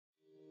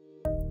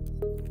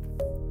Well,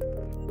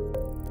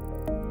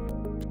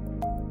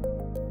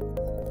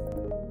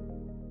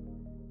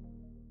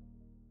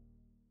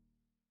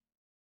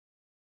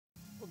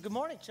 good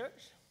morning, church.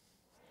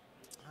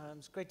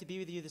 It's great to be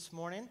with you this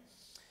morning.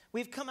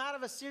 We've come out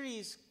of a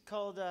series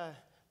called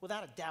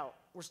Without a Doubt.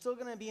 We're still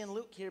going to be in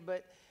Luke here,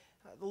 but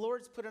the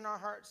Lord's put in our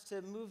hearts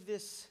to move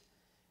this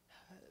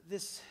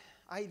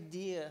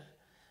idea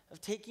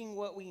of taking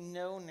what we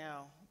know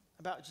now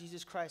about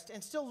Jesus Christ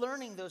and still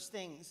learning those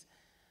things,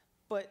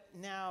 but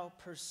now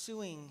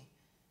pursuing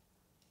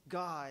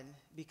God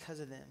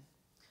because of them.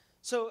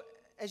 So,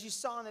 as you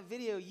saw in the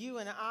video, you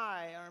and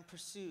I are in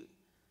pursuit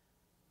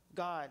of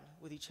God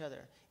with each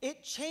other.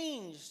 It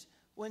changed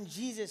when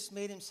Jesus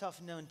made himself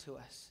known to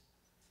us.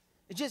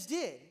 It just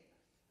did.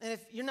 And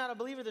if you're not a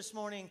believer this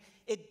morning,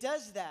 it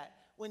does that.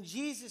 When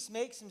Jesus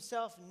makes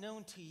himself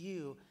known to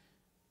you,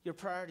 your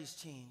priorities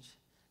change.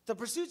 The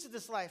pursuits of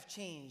this life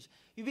change.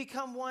 You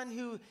become one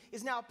who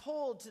is now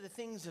pulled to the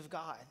things of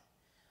God.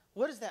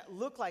 What does that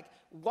look like?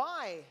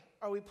 Why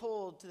are we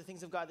pulled to the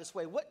things of God this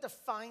way? What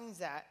defines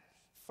that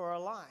for our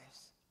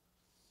lives?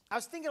 I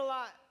was thinking a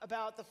lot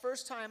about the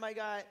first time I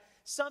got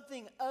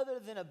something other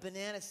than a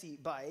banana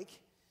seat bike.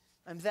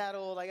 I'm that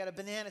old. I got a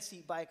banana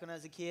seat bike when I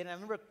was a kid. And I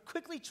remember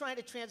quickly trying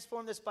to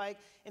transform this bike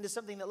into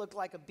something that looked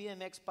like a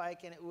BMX bike,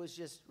 and it was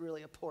just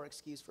really a poor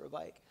excuse for a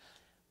bike.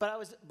 But I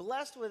was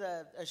blessed with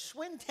a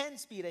Schwinn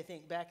 10-speed, I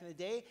think, back in the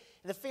day.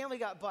 And the family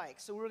got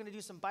bikes. So we were going to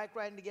do some bike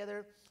riding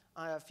together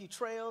on a few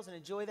trails and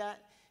enjoy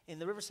that in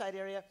the Riverside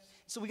area.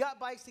 So we got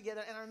bikes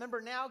together. And I remember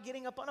now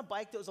getting up on a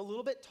bike that was a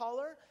little bit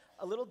taller,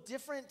 a little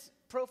different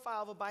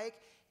profile of a bike.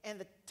 And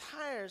the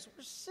tires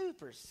were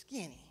super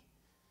skinny.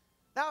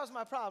 That was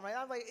my problem, right?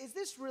 I was like, is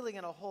this really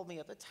going to hold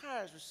me up? The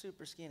tires were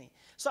super skinny.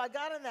 So I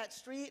got on that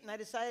street, and I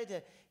decided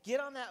to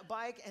get on that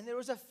bike. And there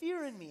was a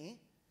fear in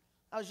me.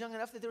 I was young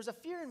enough that there was a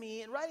fear in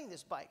me in riding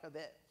this bike a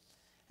bit.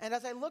 And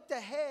as I looked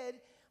ahead,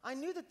 I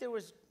knew that there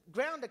was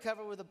ground to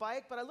cover with the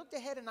bike, but I looked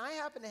ahead and I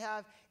happened to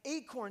have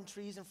acorn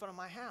trees in front of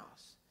my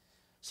house.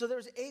 So there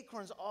was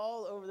acorns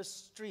all over the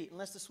street.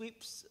 Unless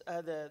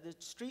the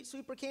street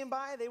sweeper came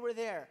by, they were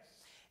there.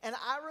 And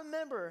I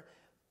remember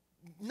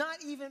not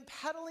even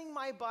pedaling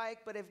my bike,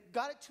 but I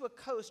got it to a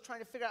coast trying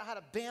to figure out how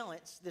to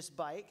balance this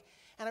bike.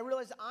 And I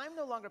realized I'm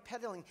no longer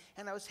pedaling,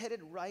 and I was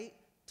headed right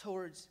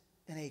towards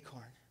an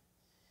acorn.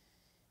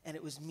 And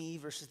it was me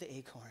versus the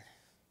acorn.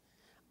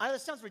 I know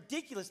this sounds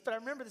ridiculous, but I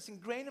remember this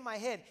ingrained in my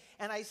head.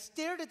 And I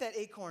stared at that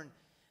acorn.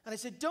 And I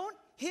said, don't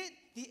hit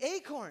the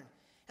acorn.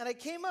 And I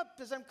came up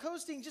as I'm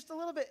coasting just a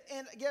little bit.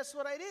 And guess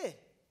what I did?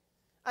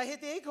 I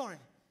hit the acorn.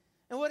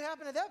 And what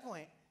happened at that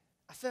point?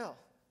 I fell.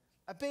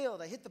 I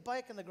bailed. I hit the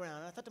bike on the ground.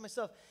 And I thought to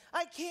myself,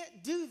 I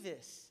can't do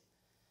this.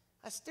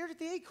 I stared at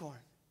the acorn.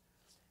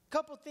 A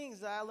couple things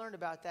that I learned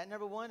about that.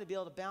 Number one, to be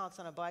able to balance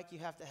on a bike, you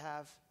have to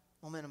have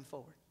momentum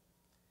forward.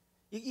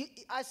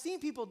 I've seen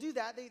people do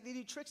that. They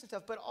do tricks and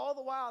stuff, but all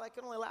the while, that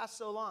can only last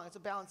so long. It's a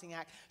balancing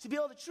act. To be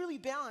able to truly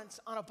balance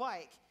on a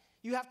bike,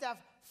 you have to have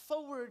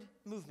forward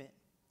movement.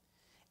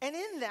 And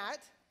in that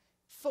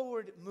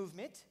forward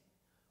movement,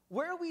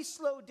 where we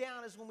slow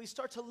down is when we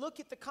start to look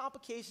at the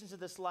complications of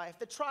this life,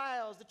 the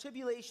trials, the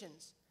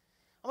tribulations.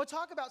 I'm going to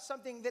talk about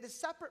something that is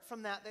separate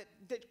from that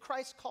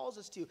Christ calls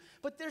us to.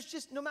 But there's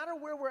just, no matter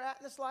where we're at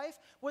in this life,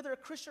 whether a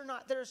Christian or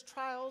not, there's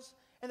trials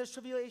and there's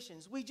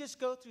tribulations. We just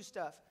go through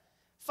stuff.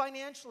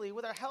 Financially,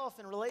 with our health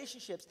and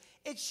relationships,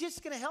 it's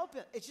just going to help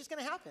it. It's just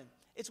going to happen.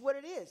 It's what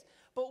it is.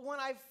 But when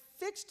I've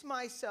fixed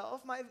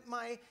myself,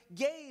 my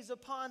gaze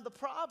upon the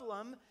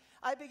problem,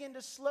 I begin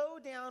to slow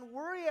down,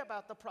 worry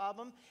about the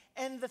problem,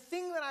 and the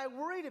thing that I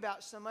worried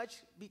about so much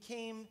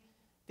became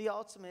the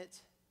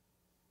ultimate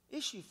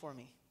issue for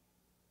me.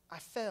 I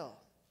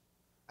fell.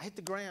 I hit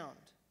the ground.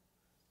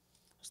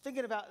 I was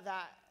thinking about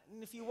that.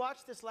 And if you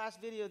watched this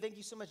last video, thank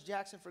you so much,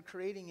 Jackson, for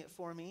creating it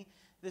for me.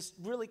 This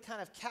really kind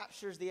of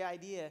captures the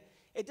idea.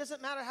 It doesn't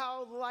matter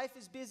how life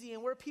is busy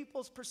and where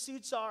people's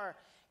pursuits are.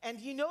 And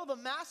you know the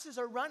masses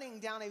are running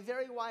down a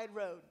very wide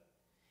road.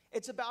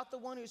 It's about the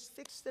one who's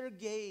fixed their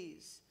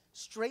gaze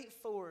straight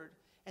forward,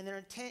 and their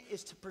intent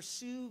is to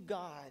pursue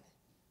God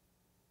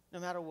no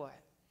matter what.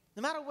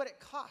 No matter what it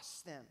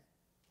costs them.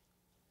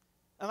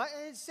 I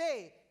didn't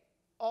say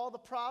all the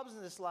problems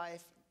in this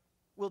life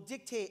will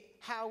dictate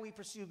how we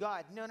pursue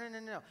God. No.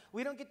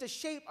 We don't get to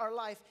shape our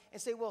life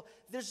and say, well,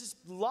 there's this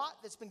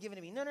lot that's been given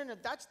to me. No.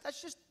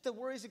 That's just the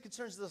worries and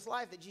concerns of this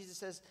life that Jesus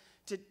says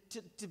to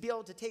be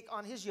able to take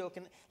on his yoke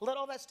and let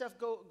all that stuff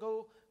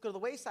go to the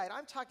wayside.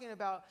 I'm talking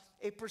about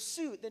a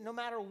pursuit that no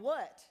matter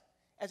what,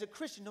 as a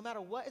Christian,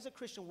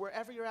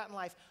 wherever you're at in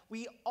life,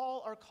 we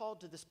all are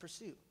called to this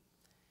pursuit.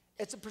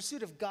 It's a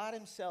pursuit of God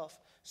himself.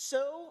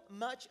 So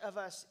many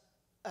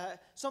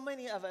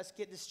of us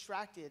get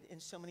distracted in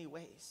so many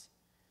ways.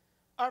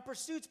 Our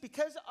pursuits,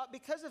 because of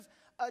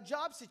a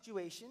job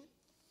situation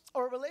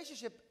or a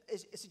relationship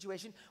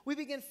situation, we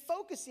begin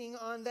focusing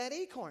on that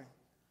acorn.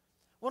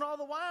 When all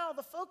the while,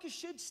 the focus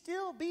should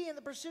still be in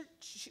the pursuit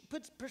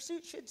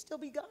should still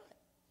be God.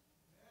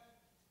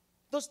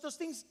 Those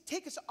things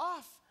take us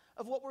off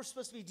of what we're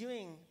supposed to be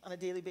doing on a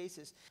daily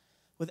basis.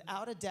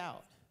 without a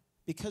doubt,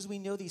 because we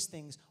know these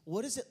things,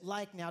 what is it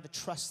like now to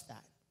trust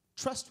that?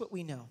 Trust what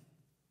we know.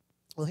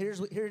 Well, here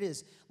it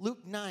is,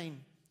 Luke 9.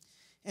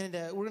 And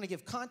we're going to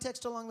give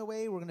context along the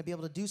way. We're going to be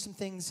able to do some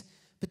things,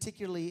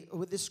 particularly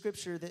with this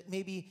scripture, that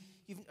maybe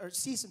or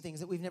see some things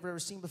that we've never ever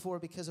seen before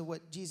because of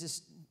what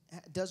Jesus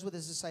does with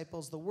his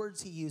disciples, the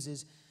words he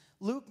uses.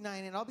 Luke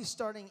 9, and I'll be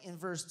starting in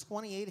verse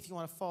 28 if you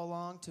want to follow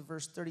along to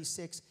verse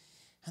 36.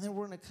 And then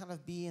we're going to kind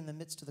of be in the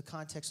midst of the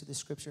context of this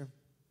scripture.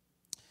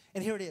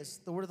 And here it is,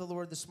 the word of the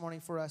Lord this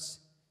morning for us.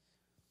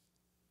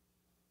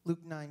 Luke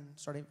 9,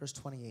 starting at verse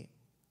 28.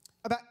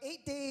 About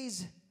 8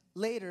 days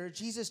later,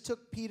 Jesus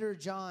took Peter,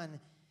 John,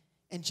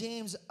 and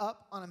James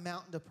up on a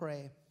mountain to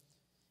pray.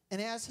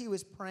 And as he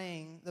was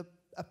praying, the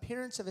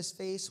appearance of his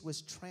face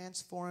was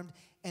transformed,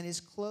 and his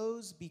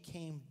clothes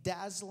became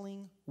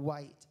dazzling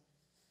white.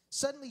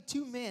 Suddenly,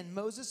 two men,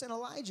 Moses and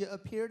Elijah,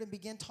 appeared and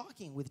began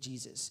talking with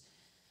Jesus.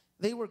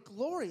 They were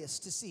glorious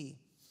to see,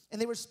 and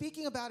they were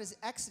speaking about his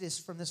exodus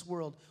from this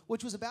world,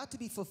 which was about to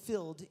be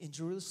fulfilled in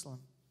Jerusalem.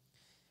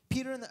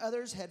 Peter and the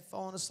others had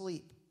fallen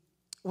asleep.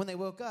 When they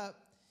woke up,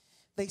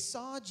 they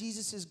saw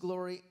Jesus'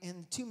 glory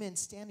and two men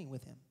standing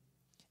with him.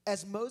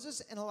 As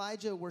Moses and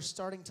Elijah were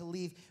starting to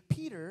leave,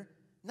 Peter,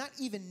 not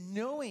even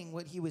knowing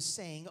what he was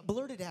saying,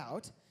 blurted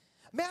out,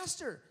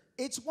 "Master,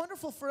 it's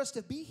wonderful for us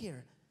to be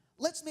here.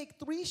 Let's make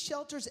 3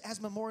 shelters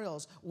as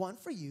memorials, one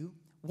for you,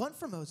 one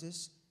for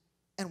Moses,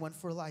 and one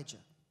for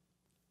Elijah."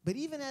 But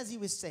even as he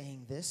was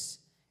saying this,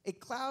 a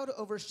cloud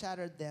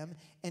overshadowed them,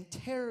 and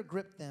terror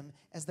gripped them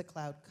as the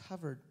cloud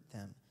covered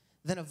them.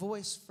 Then a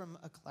voice from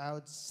a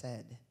cloud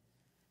said,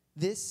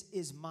 "This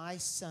is my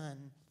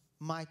son,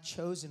 my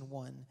chosen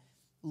one.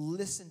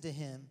 Listen to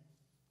him."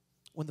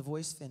 When the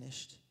voice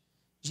finished,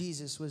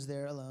 Jesus was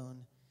there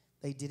alone.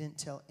 They didn't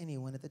tell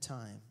anyone at the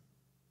time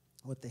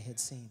what they had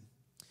seen.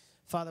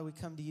 Father, we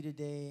come to you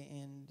today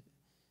and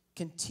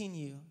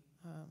continue,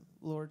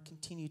 Lord,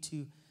 continue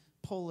to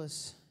pull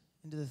us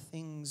into the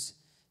things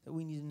that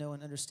we need to know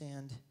and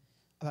understand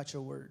about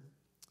your word.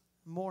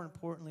 More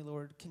importantly,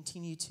 Lord,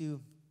 continue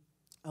to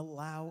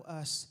allow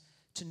us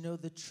to know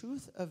the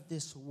truth of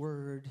this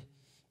word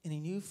in a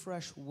new,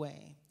 fresh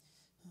way.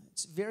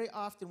 It's very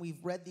often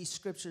we've read these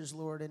scriptures,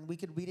 Lord, and we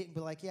could read it and be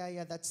like,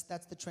 yeah, that's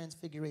the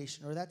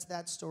transfiguration, or that's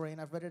that story,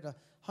 and I've read it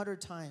 100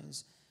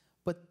 times.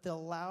 But to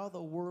allow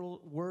the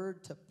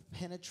word to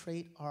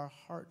penetrate our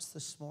hearts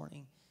this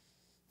morning,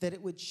 that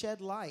it would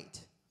shed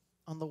light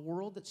on the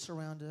world that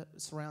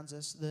surrounds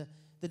us,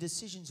 the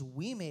decisions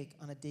we make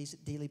on a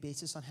daily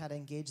basis on how to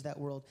engage that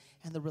world,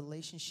 and the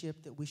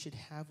relationship that we should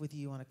have with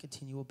you on a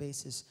continual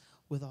basis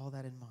with all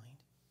that in mind.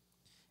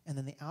 And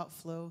then the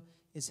outflow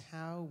is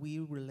how we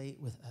relate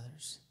with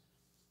others,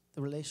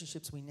 the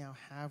relationships we now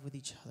have with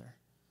each other.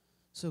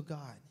 So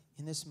God,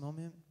 in this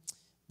moment,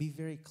 be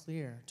very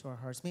clear to our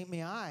hearts.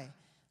 May I,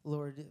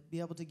 Lord, be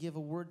able to give a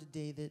word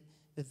today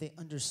that they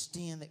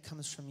understand that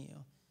comes from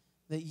you,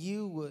 that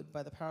you would,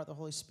 by the power of the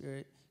Holy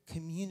Spirit,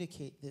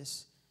 communicate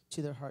this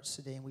to their hearts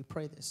today. And we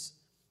pray this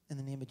in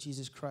the name of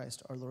Jesus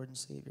Christ, our Lord and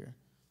Savior.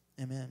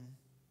 Amen.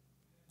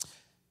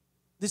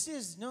 This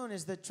is known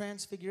as the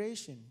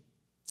Transfiguration.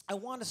 I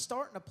want to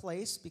start in a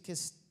place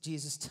because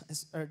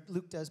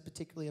Luke does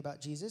particularly about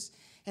Jesus.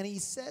 And he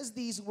says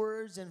these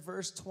words in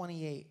verse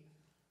 28.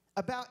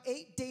 About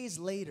 8 days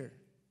later.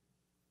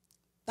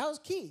 That was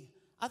key.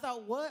 I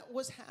thought, what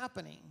was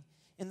happening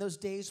in those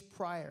days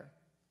prior?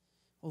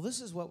 Well, this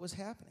is what was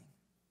happening.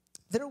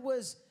 There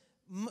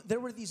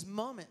were these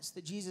moments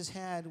that Jesus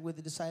had with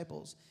the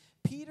disciples.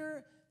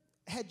 Peter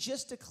had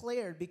just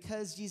declared,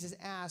 because Jesus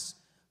asked,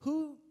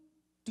 "Who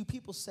do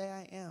people say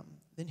I am?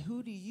 Then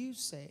who do you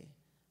say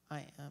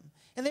I am?"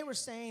 And they were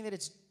saying that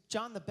it's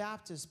John the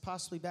Baptist,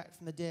 possibly back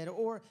from the dead,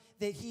 or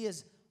that he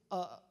is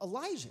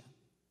Elijah.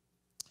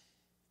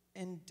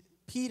 And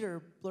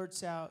Peter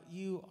blurts out,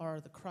 "You are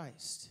the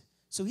Christ."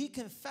 So he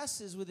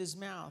confesses with his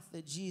mouth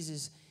that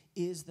Jesus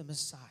is the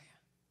Messiah.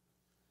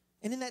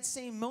 And in that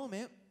same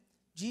moment,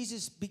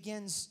 Jesus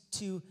begins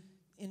to,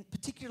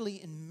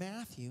 particularly in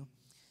Matthew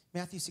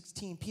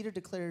 16, Peter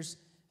declares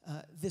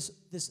this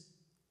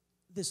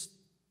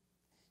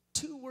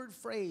 2-word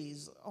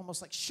phrase,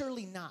 almost like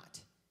 "surely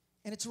not."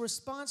 And it's a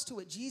response to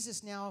what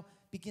Jesus now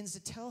begins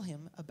to tell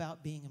him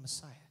about being a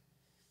Messiah.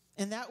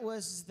 And that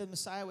was the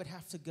Messiah would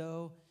have to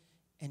go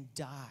and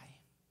die,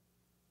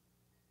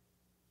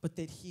 but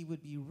that he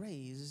would be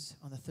raised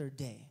on the 3rd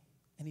day,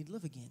 and he'd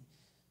live again.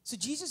 So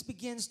Jesus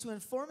begins to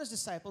inform his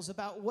disciples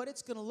about what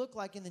it's going to look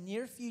like in the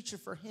near future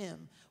for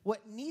him,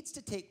 what needs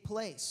to take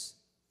place,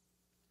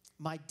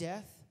 my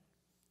death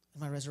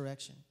and my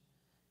resurrection.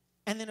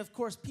 And then, of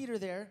course, Peter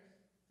there,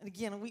 and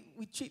again,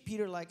 we treat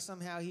Peter like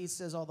somehow he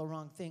says all the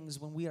wrong things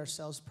when we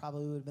ourselves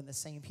probably would have been the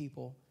same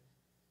people.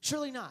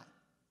 Surely not.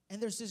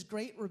 And there's this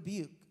great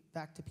rebuke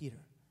back to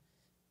Peter.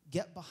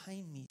 "Get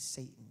behind me,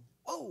 Satan."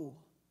 Whoa.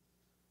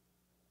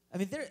 I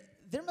mean,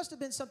 there must have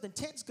been something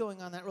tense going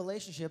on in that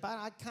relationship.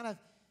 I kind of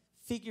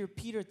figure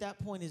Peter at that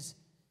point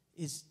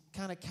is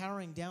kind of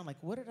cowering down,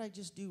 like, what did I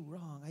just do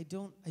wrong? I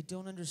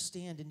don't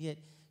understand, and yet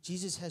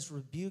Jesus has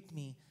rebuked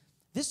me.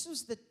 This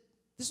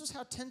This was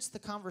how tense the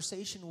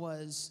conversation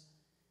was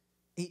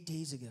 8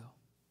 days ago.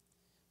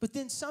 But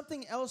then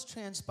something else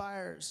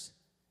transpires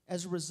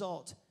as a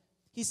result.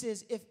 He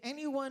says, if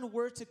anyone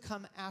were to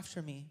come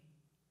after me,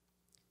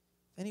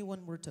 if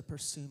anyone were to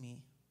pursue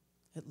me,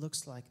 it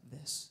looks like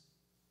this.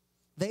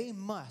 They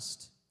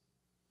must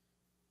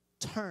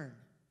turn.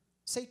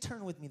 Say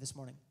turn with me this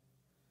morning.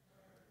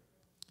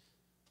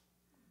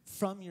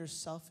 From your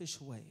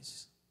selfish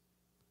ways.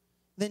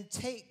 Then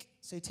take,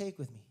 say take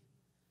with me.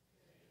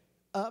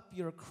 Up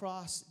your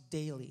cross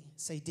daily.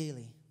 Say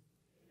daily.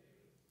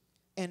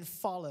 And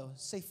follow.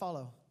 Say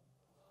follow.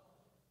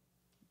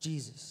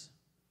 Jesus.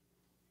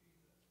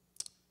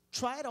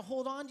 Try to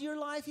hold on to your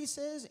life, he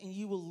says, and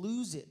you will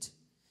lose it.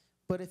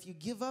 But if you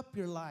give up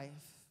your life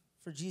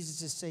for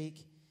Jesus'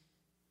 sake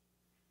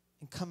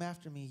and come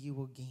after me, you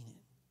will gain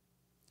it.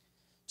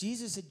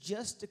 Jesus had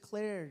just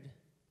declared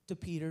to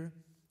Peter,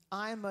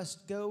 I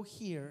must go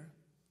here.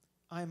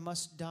 I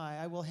must die.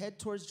 I will head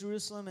towards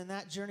Jerusalem, and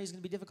that journey is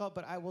going to be difficult,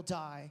 but I will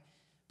die.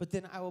 But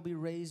then I will be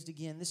raised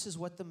again. This is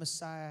what the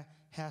Messiah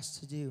has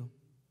to do.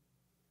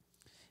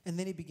 And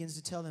then he begins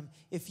to tell them,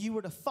 if you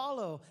were to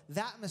follow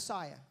that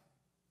Messiah,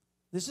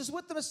 this is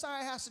what the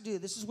Messiah has to do.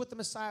 This is what the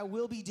Messiah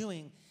will be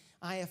doing.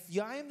 If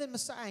I am the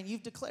Messiah and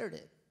you've declared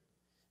it,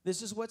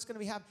 this is what's going to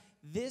be happening.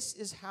 This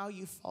is how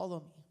you follow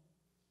me.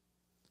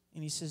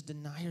 And he says,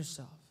 deny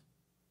yourself.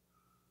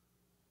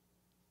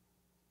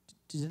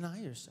 To deny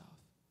yourself.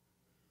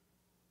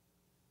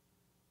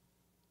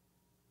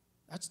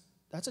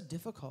 That's a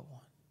difficult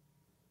one.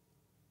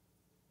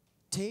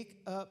 Take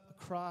up a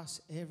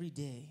cross every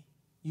day,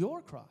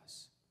 your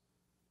cross,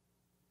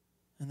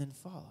 and then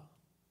follow.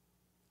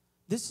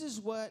 This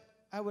is what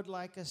I would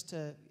like us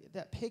to,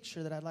 that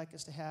picture that I'd like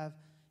us to have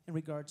in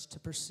regards to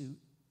pursuit.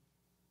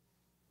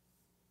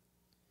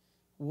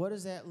 What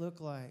does that look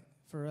like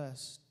for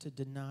us to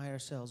deny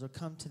ourselves or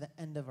come to the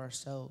end of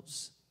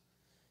ourselves?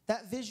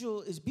 That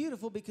visual is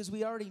beautiful because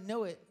we already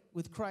know it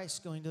with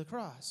Christ going to the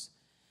cross.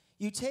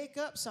 You take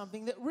up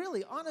something that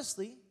really,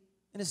 honestly,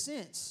 in a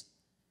sense,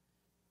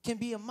 can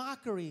be a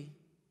mockery.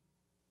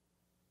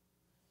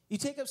 You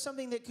take up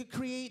something that could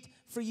create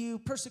for you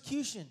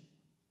persecution.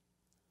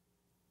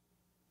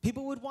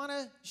 People would want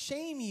to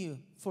shame you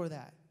for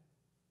that.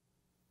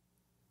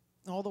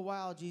 All the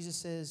while, Jesus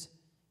says,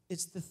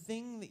 it's the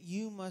thing that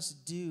you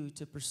must do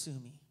to pursue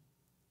me.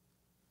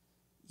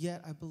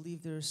 Yet, I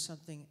believe there is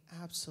something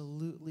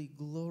absolutely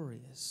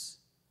glorious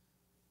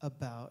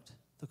about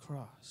the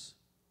cross.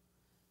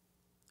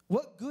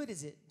 What good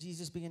is it,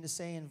 Jesus began to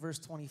say in verse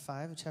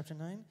 25 of chapter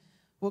 9,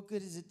 what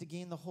good is it to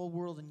gain the whole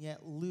world and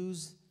yet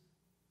lose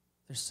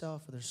their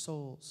self or their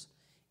souls?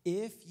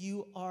 If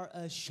you are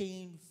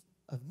ashamed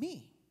of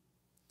me,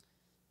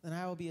 then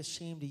I will be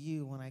ashamed of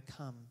you when I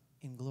come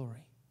in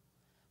glory.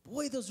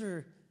 Boy, those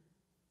are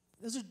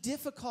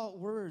difficult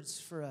words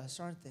for us,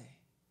 aren't they?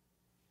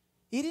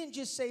 He didn't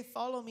just say,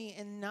 follow me,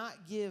 and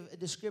not give a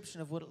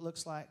description of what it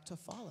looks like to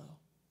follow.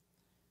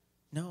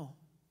 No.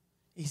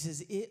 He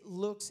says, it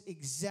looks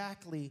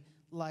exactly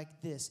like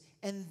this.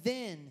 And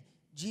then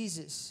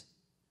Jesus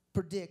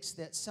predicts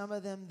that some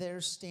of them there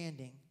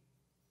standing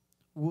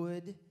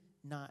would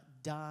not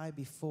die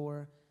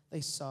before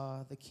they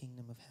saw the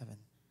kingdom of heaven.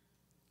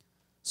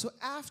 So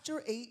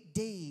after 8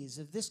 days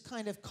of this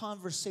kind of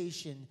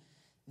conversation,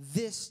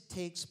 this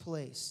takes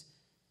place.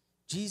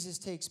 Jesus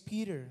takes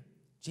Peter,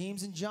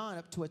 James, and John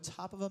up to a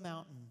top of a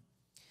mountain,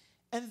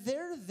 and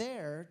they're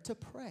there to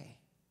pray.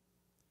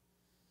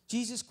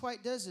 Jesus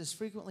quite does this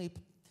frequently,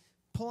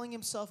 pulling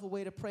himself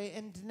away to pray,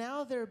 and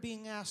now they're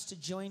being asked to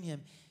join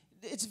him.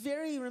 It's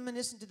very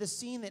reminiscent to the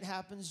scene that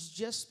happens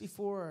just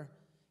before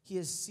he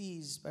is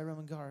seized by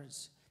Roman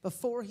guards,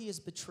 before he is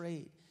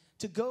betrayed,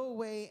 to go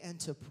away and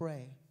to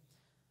pray.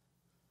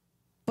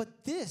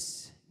 But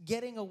this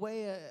getting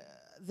away,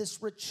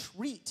 this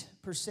retreat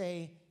per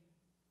se,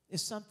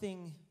 is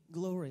something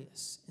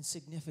glorious and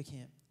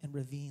significant and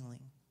revealing.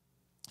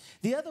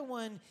 The other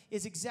one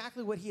is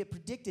exactly what he had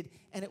predicted,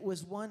 and it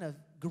was one of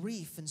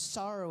grief and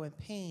sorrow and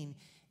pain,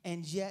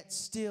 and yet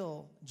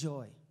still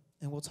joy.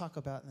 And we'll talk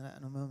about that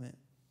in a moment.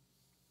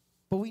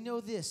 But we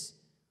know this,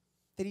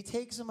 that he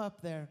takes them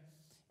up there,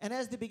 and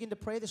as they begin to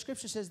pray, the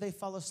scripture says they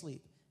fall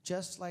asleep,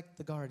 just like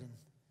the garden.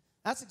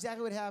 That's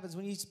exactly what happens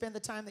when you spend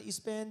the time that you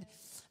spend.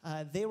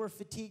 They were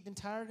fatigued and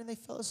tired, and they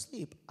fell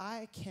asleep.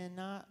 I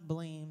cannot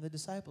blame the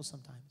disciples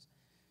sometimes.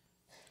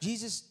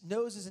 Jesus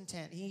knows his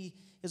intent. He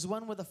is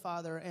one with the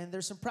Father, and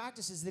there's some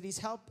practices that he's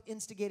helped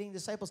instigating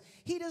disciples.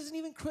 He doesn't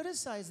even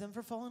criticize them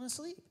for falling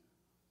asleep.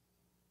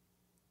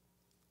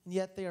 And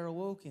yet they are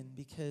awoken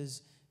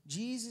because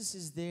Jesus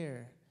is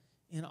there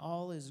in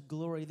all his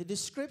glory. The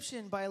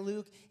description by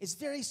Luke is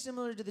very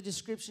similar to the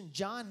description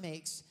John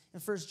makes in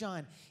 1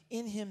 John.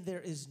 In him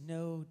there is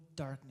no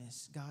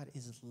darkness. God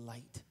is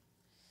light.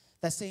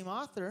 That same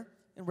author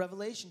in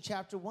Revelation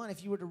chapter 1,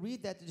 if you were to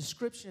read that, the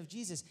description of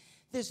Jesus,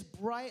 this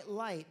bright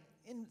light,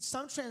 in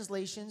some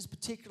translations,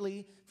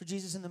 particularly for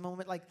Jesus in the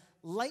moment, like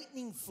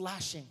lightning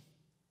flashing.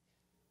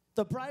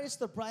 The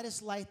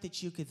brightest light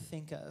that you could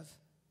think of.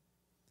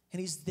 And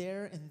he's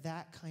there in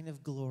that kind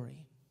of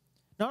glory.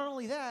 Not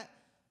only that,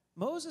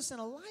 Moses and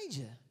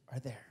Elijah are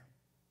there.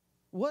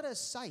 What a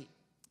sight.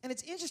 And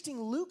it's interesting,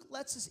 Luke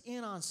lets us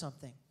in on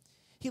something.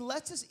 He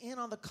lets us in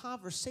on the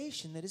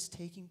conversation that is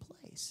taking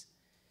place.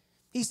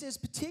 He says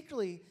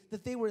particularly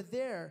that they were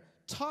there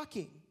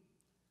talking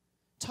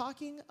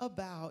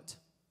about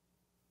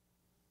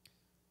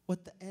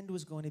what the end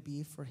was going to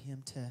be for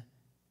him to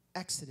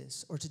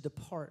exodus or to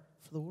depart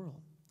for the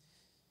world.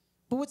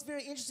 But what's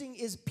very interesting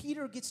is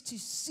Peter gets to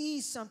see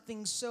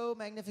something so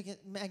magnificent,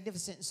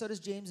 and so does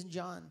James and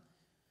John.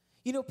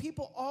 You know,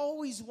 people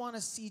always want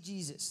to see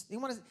Jesus. They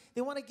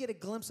want to get a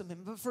glimpse of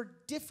him, but for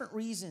different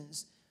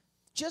reasons.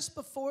 Just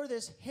before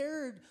this,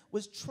 Herod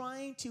was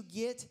trying to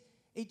get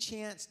a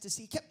chance to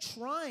see, kept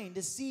trying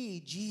to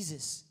see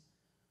Jesus.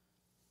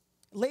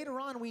 Later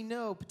on, we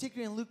know,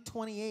 particularly in Luke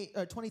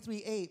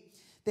 23:8,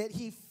 that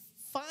he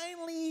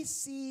finally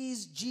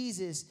sees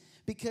Jesus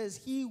because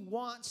he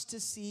wants to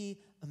see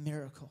a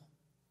miracle.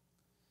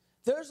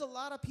 There's a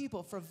lot of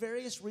people for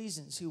various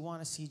reasons who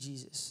want to see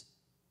Jesus,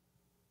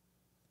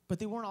 but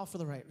they weren't all for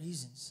the right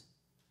reasons.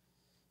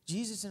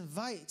 Jesus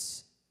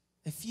invites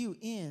a few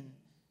in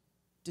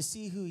to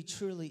see who he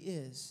truly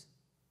is,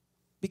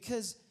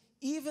 because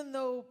even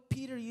though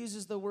Peter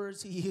uses the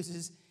words he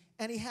uses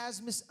and he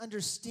has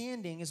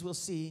misunderstanding, as we'll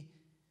see,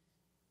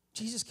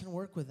 Jesus can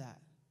work with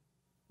that.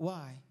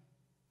 Why?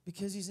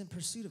 Because he's in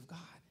pursuit of God.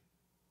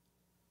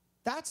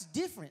 That's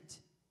different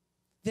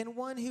than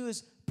one who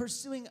is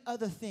pursuing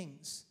other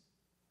things.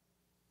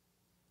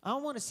 I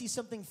want to see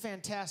something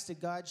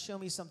fantastic. God, show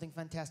me something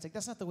fantastic.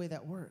 That's not the way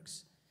that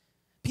works.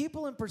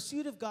 People in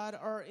pursuit of God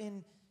are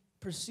in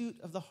pursuit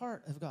of the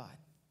heart of God.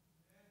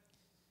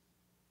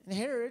 And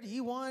Herod,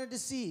 he wanted to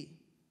see.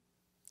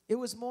 It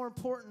was more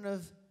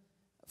important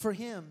for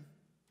him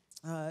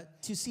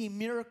to see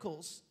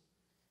miracles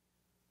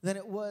than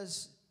it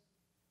was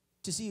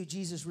to see who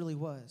Jesus really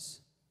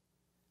was.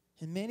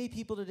 And many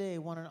people today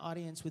want an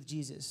audience with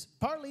Jesus.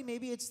 Partly,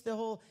 maybe it's the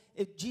whole,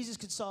 if Jesus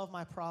could solve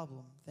my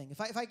problem thing.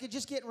 If I could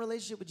just get in a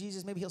relationship with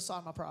Jesus, maybe he'll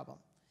solve my problem.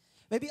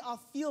 Maybe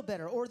I'll feel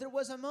better. Or there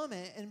was a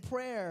moment in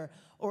prayer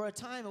or a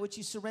time at which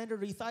you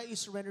surrendered, or you thought you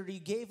surrendered, or you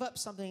gave up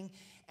something,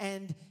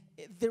 and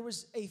there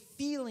was a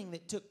feeling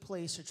that took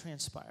place or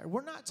transpired.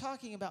 We're not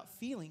talking about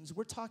feelings.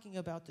 We're talking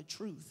about the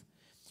truth.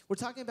 We're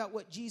talking about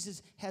what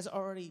Jesus has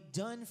already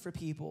done for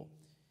people.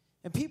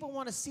 And people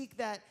want to seek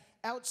that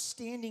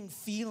outstanding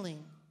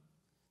feeling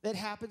that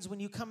happens when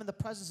you come in the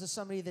presence of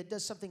somebody that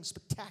does something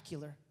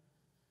spectacular.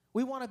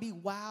 We want to be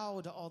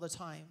wowed all the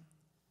time.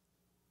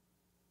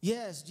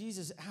 Yes,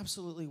 Jesus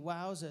absolutely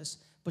wows us,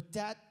 but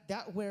that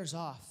wears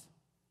off.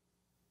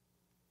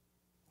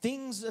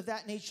 Things of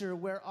that nature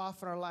wear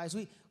off in our lives.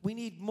 We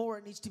need more.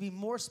 It needs to be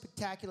more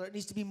spectacular. It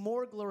needs to be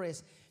more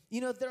glorious.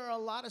 You know, there are a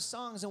lot of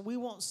songs, and we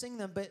won't sing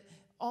them, but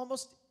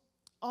almost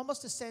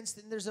a sense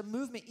that there's a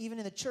movement even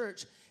in the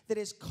church that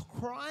is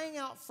crying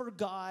out for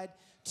God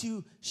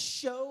to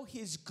show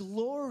his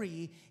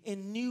glory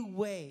in new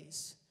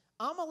ways.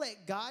 I'm going to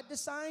let God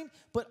decide,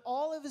 but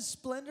all of his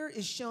splendor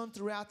is shown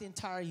throughout the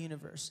entire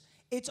universe.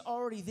 It's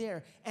already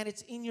there, and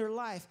it's in your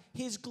life.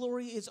 His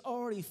glory is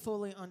already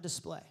fully on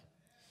display.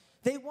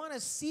 They want to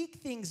seek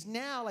things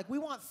now, like we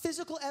want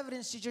physical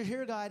evidence that you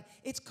hear God.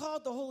 It's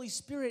called the Holy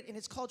Spirit, and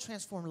it's called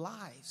transformed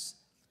lives.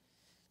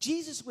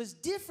 Jesus was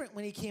different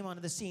when he came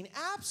onto the scene,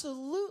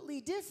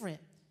 absolutely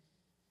different.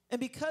 And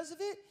because of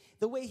it,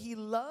 the way he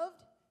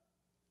loved,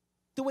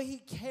 the way he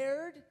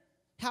cared,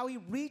 how he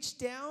reached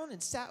down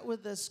and sat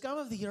with the scum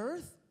of the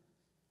earth,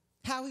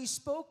 how he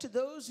spoke to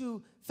those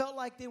who felt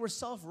like they were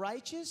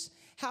self-righteous,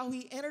 how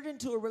he entered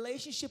into a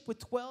relationship with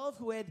 12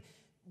 who had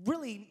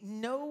really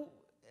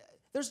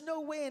there's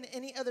no way in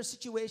any other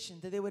situation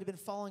that they would have been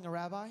following a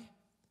rabbi,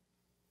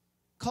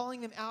 calling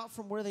them out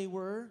from where they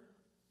were,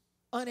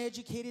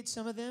 uneducated,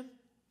 some of them,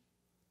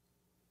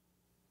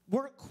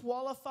 weren't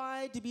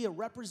qualified to be a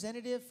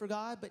representative for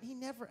God, but he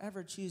never,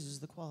 ever chooses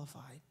the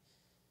qualified.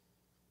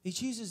 He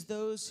chooses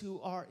those who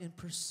are in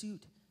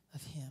pursuit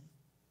of him,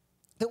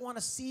 that want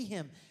to see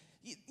him.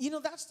 You know,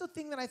 that's the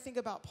thing that I think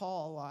about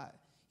Paul a lot.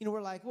 You know,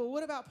 we're like, well,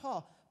 what about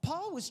Paul?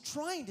 Paul was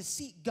trying to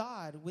seek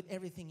God with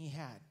everything he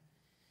had.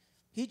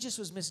 He just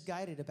was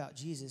misguided about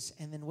Jesus,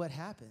 and then what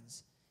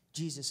happens?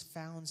 Jesus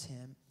founds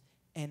him,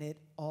 and it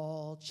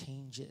all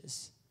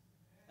changes.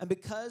 And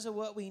because of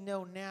what we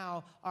know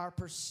now, our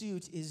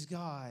pursuit is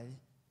God,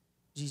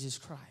 Jesus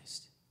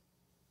Christ.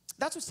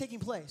 That's what's taking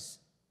place.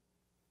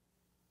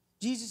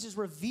 Jesus is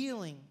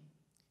revealing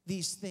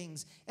these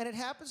things, and it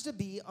happens to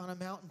be on a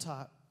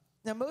mountaintop.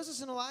 Now,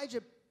 Moses and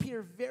Elijah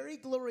appear very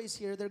glorious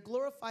here. They're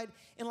glorified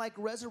in like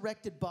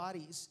resurrected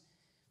bodies.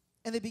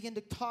 And they begin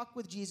to talk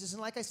with Jesus.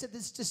 And like I said,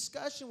 this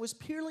discussion was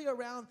purely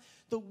around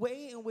the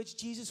way in which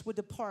Jesus would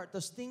depart,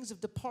 those things of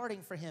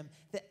departing for him,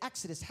 the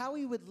exodus, how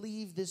he would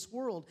leave this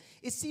world.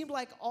 It seemed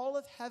like all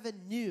of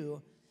heaven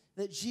knew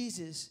that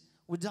Jesus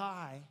would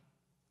die,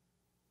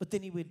 but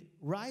then he would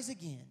rise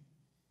again,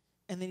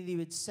 and then he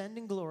would ascend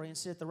in glory and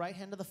sit at the right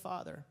hand of the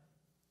Father.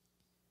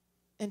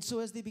 And so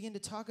as they begin to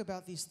talk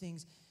about these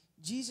things,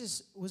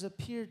 Jesus was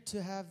appeared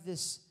to have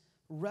this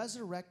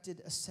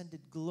resurrected,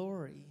 ascended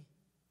glory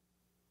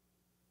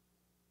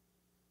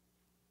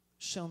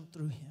shone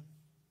through him.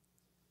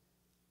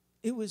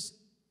 It was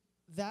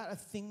that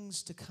of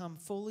things to come,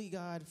 fully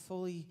God,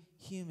 fully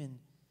human,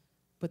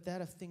 but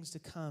that of things to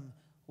come,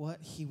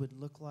 what he would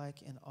look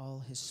like in all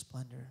his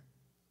splendor.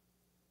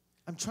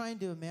 I'm trying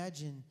to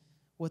imagine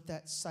what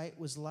that sight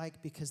was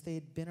like, because they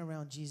had been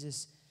around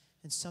Jesus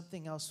and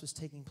something else was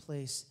taking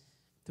place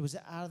that was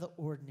out of the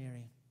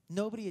ordinary.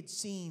 Nobody had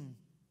seen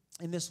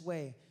in this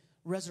way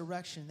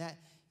resurrection. That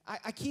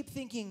I keep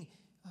thinking,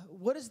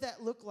 what does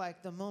that look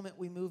like the moment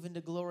we move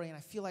into glory? And I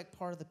feel like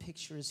part of the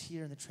picture is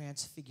here in the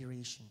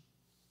transfiguration.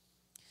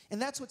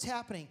 And that's what's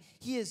happening.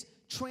 He is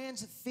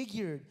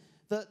transfigured.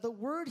 The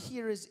word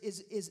here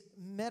is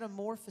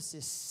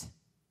metamorphosis.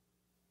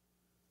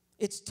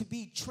 It's to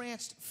be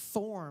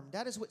transformed.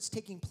 That is what's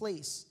taking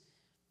place.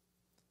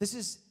 This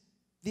is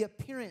the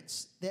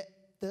appearance that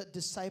the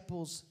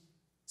disciples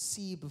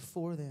see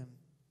before them.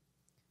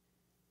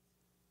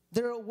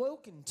 They're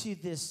awoken to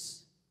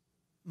this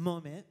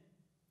moment.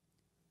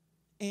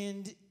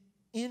 And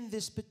in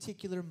this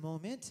particular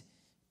moment,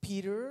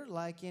 Peter,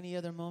 like any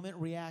other moment,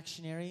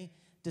 reactionary,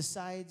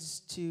 decides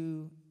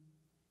to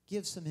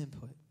give some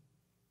input.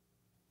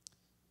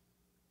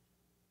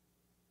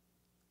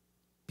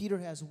 Peter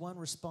has one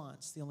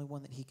response, the only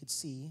one that he could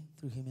see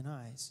through human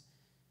eyes.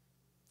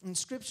 And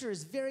Scripture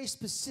is very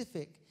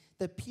specific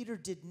that Peter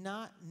did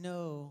not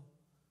know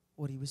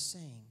what he was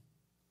saying.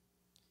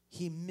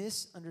 He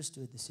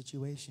misunderstood the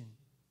situation.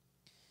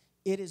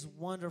 It is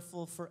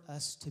wonderful for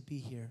us to be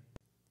here.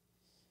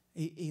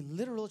 A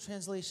literal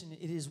translation,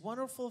 it is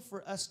wonderful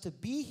for us to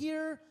be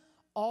here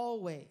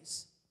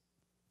always.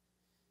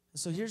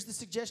 So here's the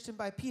suggestion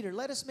by Peter.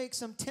 Let us make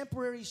some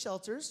temporary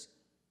shelters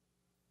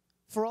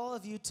for all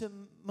of you to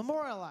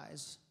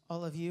memorialize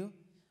all of you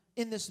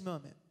in this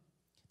moment.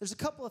 There's a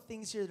couple of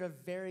things here that are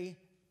very,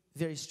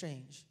 very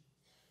strange.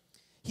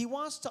 He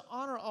wants to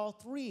honor all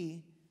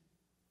three,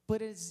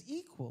 but as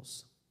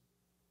equals.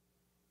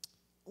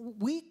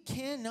 We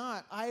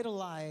cannot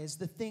idolize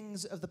the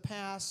things of the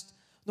past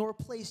nor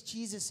place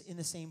Jesus in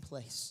the same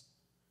place.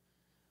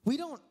 We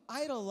don't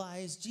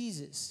idolize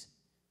Jesus.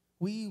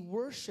 We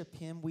worship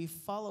him, we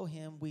follow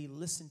him, we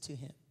listen to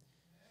him.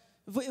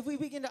 If we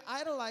begin to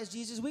idolize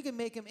Jesus, we can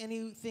make him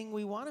anything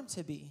we want him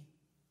to be.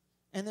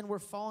 And then we're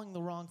following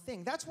the wrong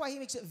thing. That's why he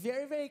makes it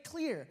very, very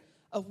clear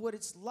of what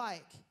it's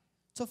like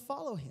to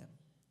follow him.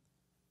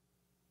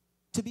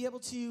 To be able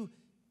to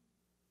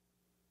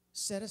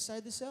set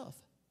aside the self,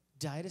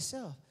 die to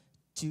self,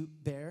 to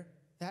bear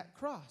that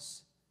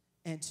cross,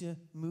 and to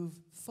move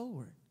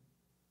forward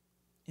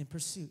in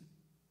pursuit.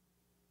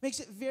 Makes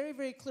it very,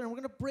 very clear. And we're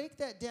going to break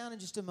that down in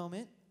just a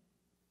moment.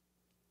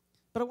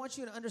 But I want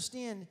you to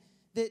understand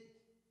that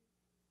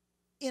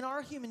in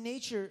our human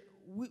nature,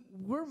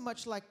 we're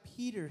much like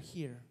Peter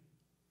here.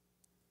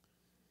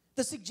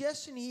 The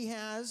suggestion he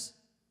has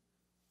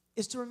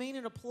is to remain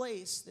in a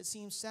place that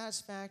seems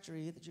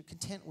satisfactory, that you're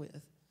content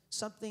with,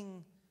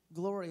 something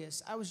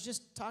glorious. I was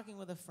just talking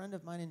with a friend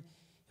of mine, and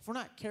if we're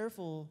not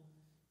careful,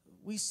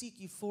 we seek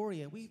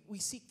euphoria. We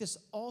seek this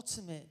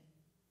ultimate,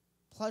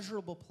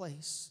 pleasurable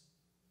place.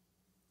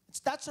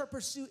 That's our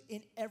pursuit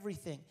in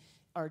everything.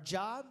 Our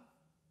job,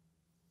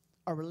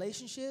 our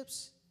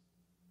relationships,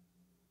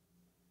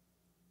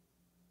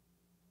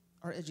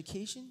 our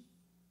education,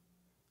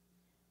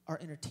 our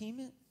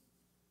entertainment,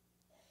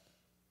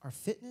 our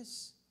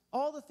fitness,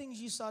 all the things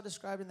you saw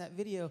described in that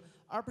video,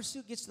 our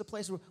pursuit gets to the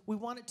place where we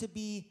want it to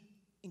be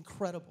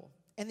incredible.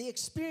 And the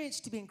experience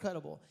to be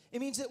incredible. It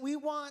means that we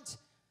want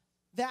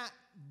that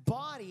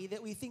body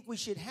that we think we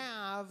should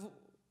have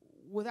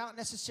without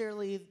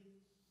necessarily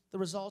the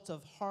result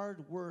of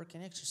hard work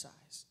and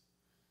exercise.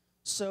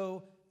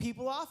 So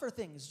people offer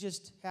things.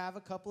 Just have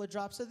a couple of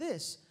drops of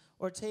this,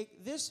 or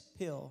take this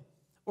pill,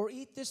 or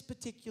eat this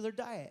particular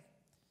diet.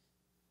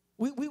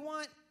 We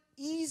want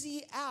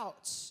easy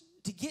outs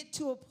to get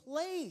to a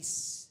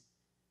place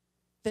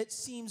that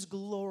seems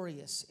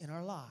glorious in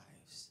our lives.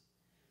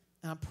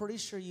 And I'm pretty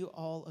sure you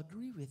all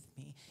agree with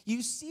me.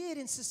 You see it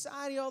in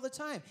society all the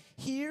time.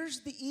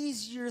 Here's the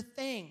easier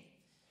thing.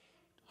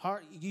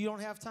 You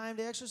don't have time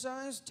to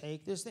exercise?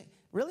 Take this thing.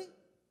 Really?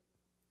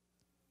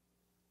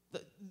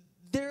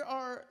 There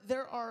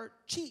are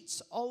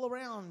cheats all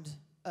around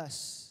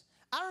us.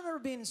 I remember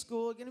being in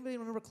school. Anybody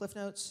remember Cliff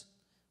Notes?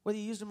 Whether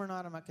you used them or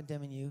not, I'm not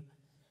condemning you.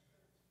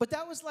 But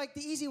that was like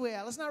the easy way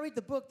out. Let's not read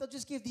the book. They'll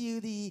just give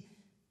you the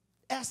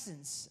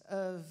essence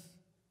of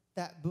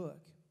that book.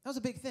 That was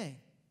a big thing.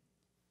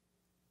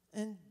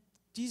 And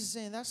Jesus is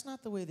saying, that's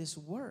not the way this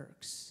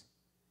works.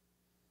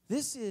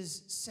 This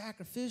is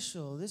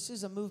sacrificial. This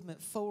is a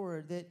movement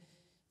forward that,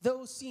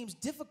 though seems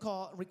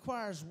difficult and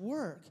requires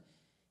work,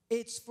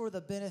 it's for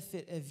the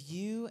benefit of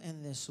you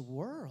and this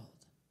world.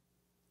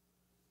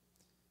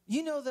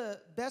 You know, the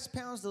best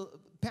pounds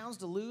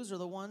to lose are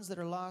the ones that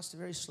are lost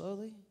very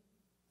slowly.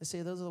 They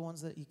say those are the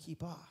ones that you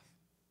keep off.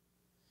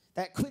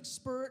 That quick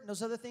spurt and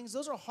those other things,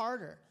 those are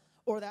harder.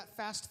 or that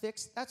fast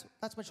fix.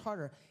 That's much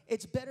harder.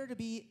 It's better to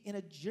be in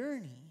a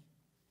journey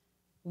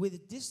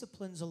with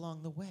disciplines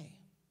along the way.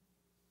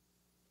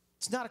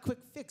 It's not a quick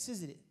fix,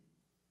 is it?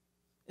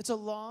 It's a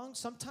long,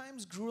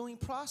 sometimes grueling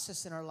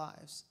process in our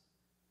lives.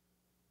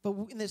 But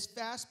in this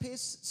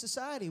fast-paced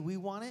society, we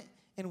want it,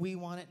 and we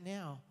want it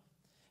now.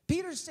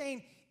 Peter's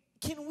saying,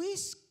 can we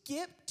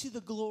skip to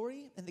the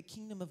glory and the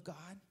kingdom of God?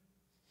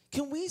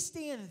 Can we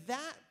stay in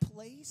that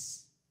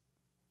place?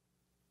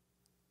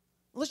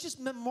 Let's just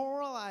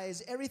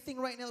memorialize everything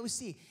right now that we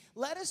see.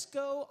 Let us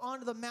go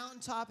onto the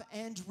mountaintop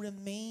and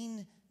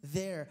remain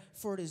there,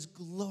 for it is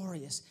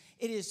glorious.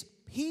 It is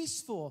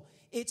peaceful.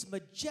 It's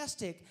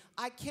majestic.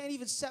 I can't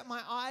even set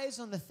my eyes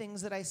on the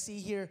things that I see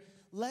here.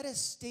 Let us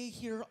stay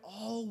here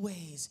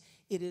always.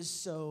 It is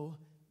so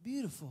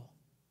beautiful.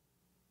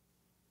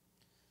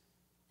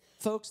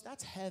 Folks,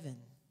 that's heaven.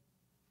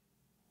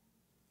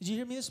 Did you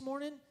hear me this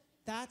morning?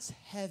 That's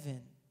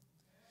heaven.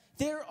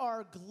 There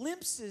are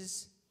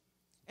glimpses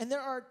and there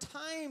are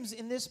times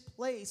in this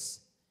place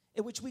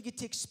in which we get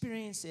to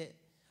experience it.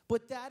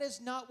 But that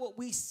is not what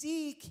we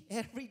seek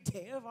every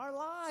day of our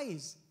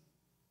lives.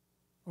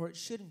 Or it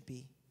shouldn't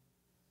be.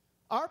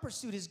 Our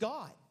pursuit is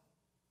God.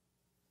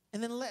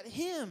 And then let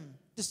Him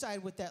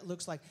decide what that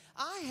looks like.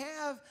 I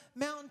have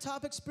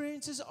mountaintop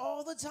experiences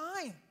all the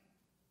time.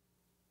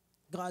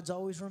 God's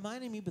always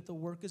reminding me, but the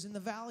work is in the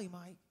valley,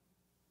 Mike.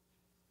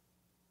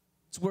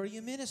 It's where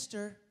you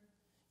minister.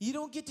 You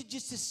don't get to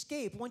just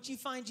escape. Once you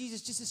find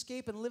Jesus, just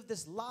escape and live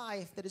this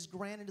life that is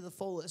granted to the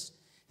fullest.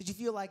 That you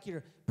feel like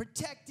you're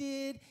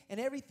protected and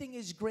everything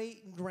is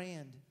great and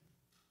grand.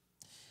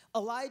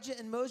 Elijah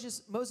and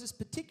Moses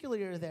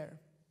particularly are there.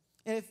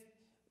 And if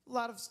a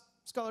lot of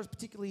scholars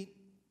particularly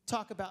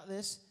talk about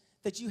this,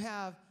 that you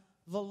have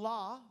the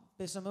law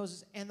based on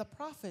Moses and the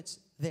prophets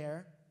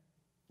there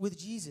with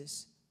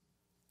Jesus.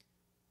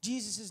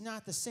 Jesus is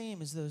not the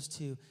same as those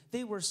two.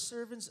 They were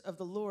servants of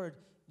the Lord.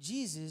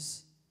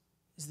 Jesus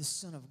is the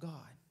Son of God.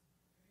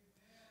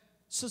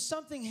 So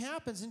something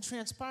happens and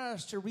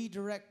transpires to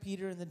redirect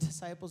Peter and the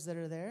disciples that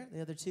are there,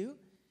 the other two,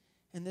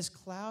 and this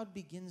cloud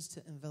begins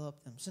to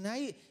envelop them. So now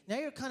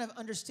you're kind of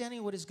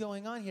understanding what is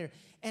going on here,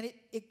 and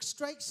it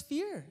strikes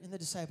fear in the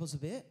disciples a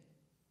bit.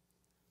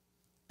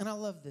 And I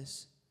love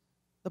this.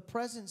 The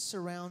presence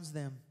surrounds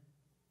them.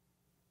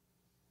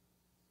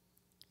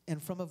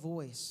 And from a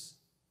voice,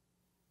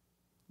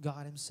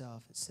 God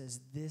Himself, it says,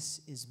 "This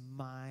is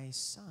my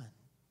Son."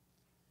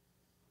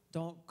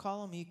 Don't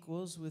call them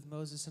equals with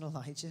Moses and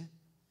Elijah.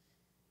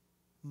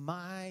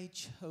 My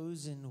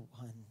chosen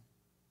one.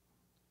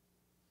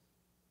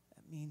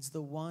 That means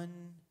the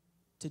one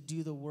to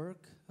do the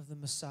work of the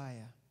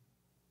Messiah.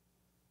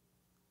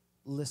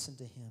 Listen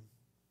to Him.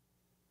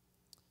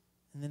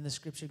 And then the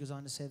scripture goes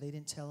on to say they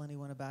didn't tell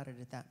anyone about it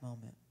at that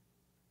moment.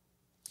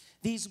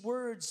 These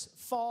words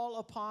fall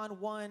upon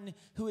one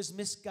who is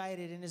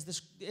misguided and, as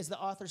the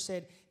author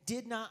said,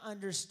 did not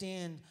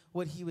understand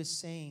what he was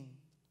saying.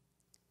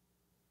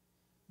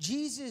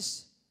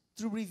 Jesus,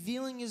 through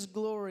revealing His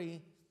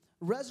glory,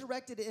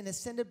 resurrected and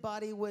ascended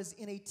body, was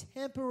in a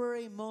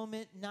temporary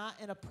moment, not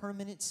in a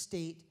permanent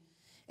state.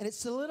 And it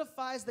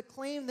solidifies the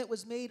claim that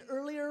was made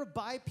earlier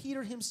by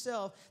Peter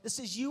himself that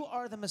says, you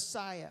are the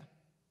Messiah.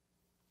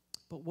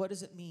 But what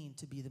does it mean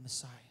to be the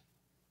Messiah?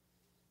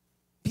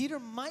 Peter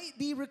might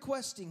be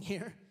requesting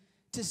here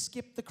to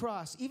skip the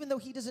cross. Even though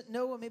he doesn't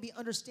know or maybe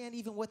understand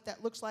even what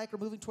that looks like or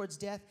moving towards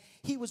death,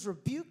 he was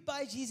rebuked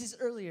by Jesus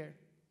earlier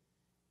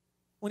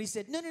when He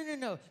said,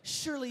 no,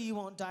 surely you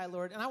won't die,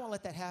 Lord, and I won't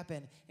let that happen.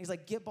 And He's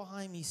like, get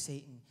behind me,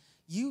 Satan.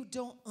 You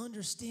don't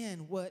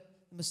understand what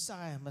the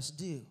Messiah must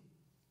do.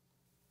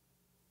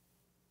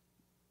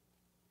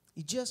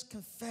 He just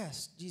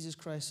confessed Jesus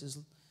Christ is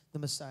the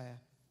Messiah.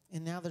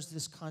 And now there's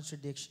this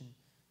contradiction.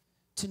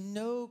 To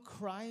know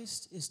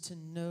Christ is to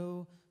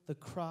know the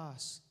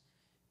cross.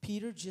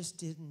 Peter just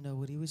didn't know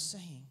what he was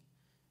saying.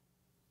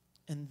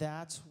 And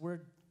that's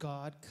where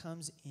God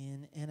comes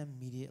in and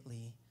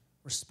immediately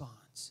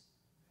responds.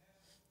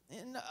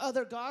 In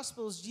other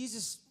Gospels,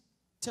 Jesus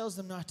tells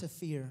them not to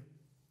fear,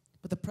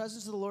 but the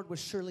presence of the Lord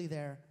was surely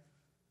there.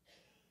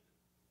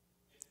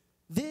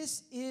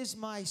 This is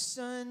my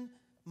Son,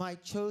 my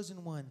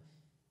chosen one.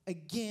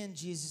 Again,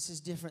 Jesus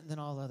is different than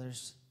all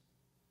others.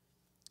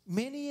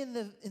 Many in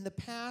the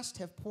past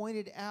have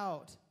pointed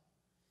out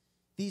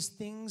these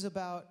things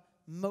about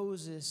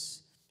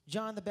Moses,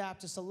 John the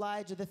Baptist,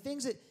 Elijah, the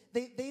things that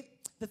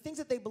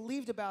they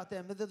believed about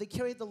them, that they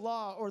carried the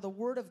law or the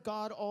word of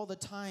God all the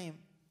time.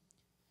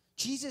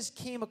 Jesus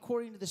came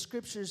according to the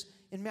scriptures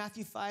in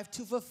Matthew 5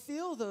 to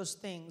fulfill those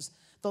things,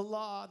 the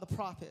law, the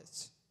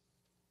prophets.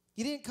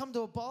 He didn't come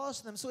to abolish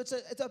them. So it's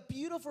a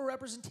beautiful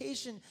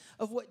representation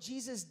of what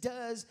Jesus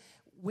does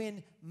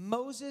when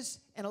Moses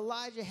and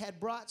Elijah had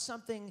brought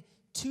something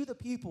to the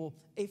people,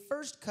 a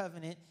first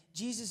covenant.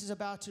 Jesus is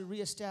about to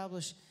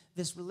reestablish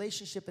this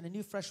relationship in a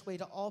new, fresh way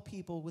to all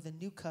people with a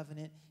new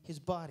covenant, His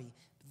body.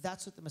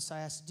 That's what the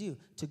Messiah has to do,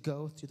 to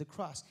go through the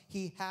cross.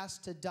 He has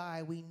to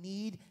die. We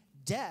need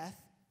death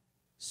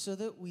so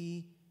that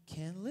we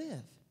can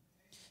live.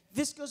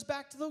 This goes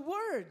back to the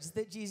words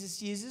that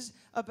Jesus uses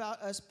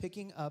about us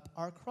picking up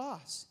our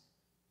cross.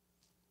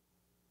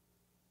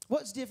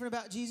 What's different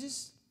about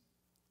Jesus?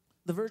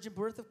 The virgin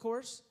birth, of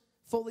course.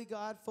 Fully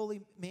God,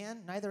 fully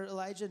man. Neither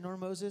Elijah nor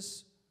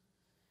Moses.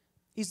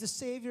 He's the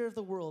Savior of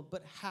the world.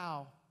 But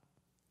how?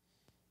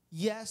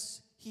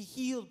 Yes, he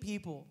healed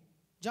people.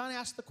 John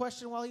asked the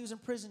question while he was in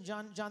prison.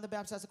 John the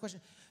Baptist asked the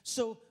question,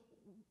 so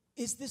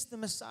is this the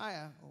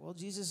Messiah? Well,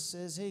 Jesus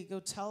says, hey, go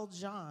tell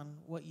John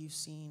what you've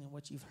seen and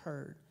what you've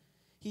heard.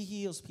 He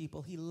heals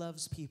people. He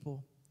loves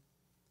people.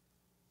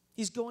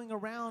 He's going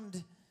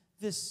around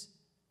this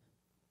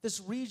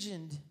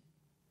region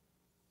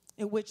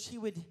in which he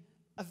would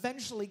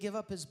eventually give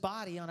up his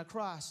body on a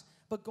cross,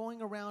 but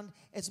going around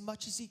as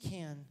much as he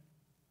can,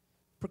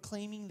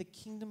 proclaiming the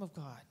kingdom of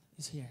God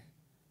is here.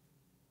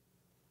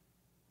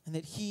 And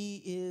that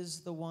he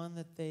is the one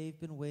that they've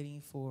been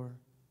waiting for.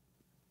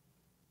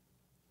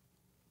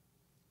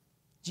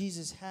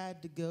 Jesus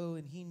had to go,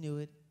 and he knew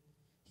it.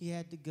 He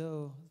had to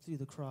go through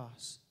the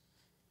cross.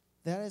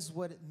 That is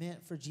what it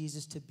meant for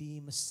Jesus to be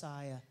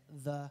Messiah,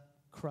 the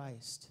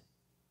Christ.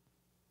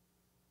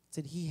 It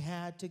said he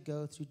had to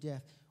go through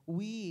death.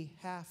 We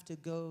have to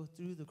go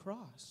through the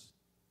cross.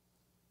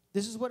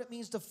 This is what it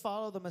means to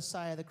follow the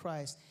Messiah, the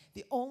Christ.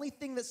 The only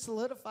thing that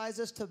solidifies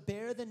us to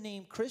bear the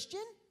name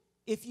Christian,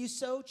 if you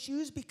so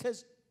choose,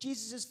 because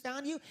Jesus has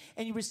found you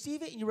and you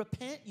receive it and you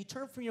repent, you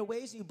turn from your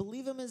ways and you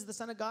believe him as the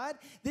Son of God,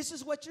 this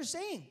is what you're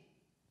saying.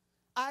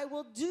 I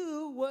will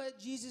do what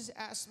Jesus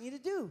asked me to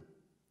do.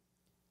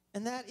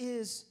 And that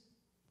is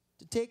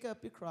to take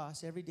up your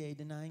cross every day,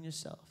 denying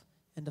yourself,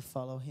 and to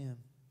follow him.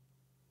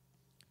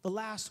 The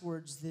last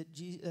words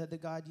that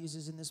God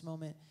uses in this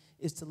moment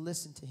is to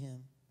listen to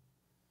him.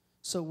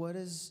 So what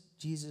has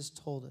Jesus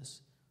told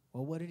us?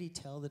 Well, what did he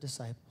tell the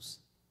disciples?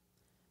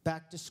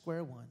 Back to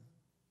square one.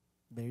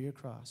 Bear your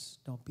cross.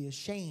 Don't be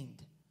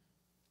ashamed.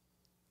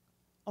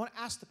 I want to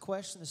ask the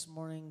question this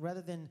morning,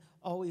 rather than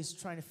always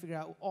trying to figure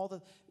out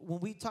when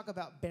we talk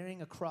about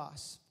bearing a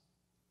cross,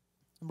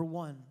 number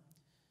one,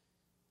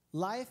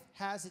 life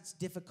has its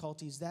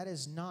difficulties. That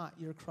is not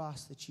your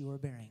cross that you are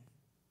bearing.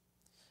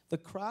 The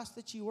cross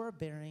that you are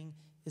bearing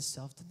is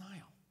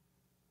self-denial.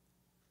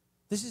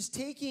 This is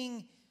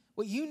taking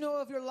what you know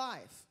of your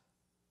life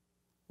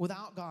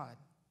without God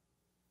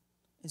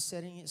and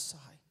setting it aside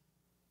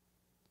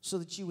so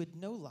that you would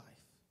know life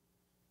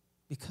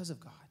because of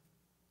God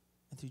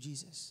and through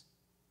Jesus.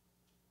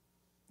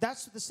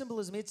 That's the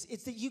symbolism. It's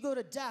that you go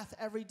to death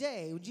every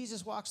day. When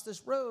Jesus walks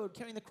this road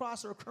carrying the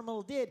cross, or a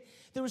criminal did,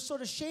 there was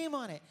sort of shame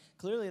on it.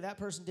 Clearly, that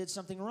person did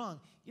something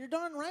wrong. You're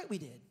darn right we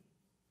did.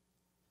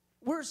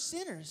 We're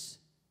sinners,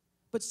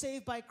 but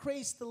saved by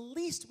grace. The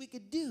least we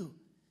could do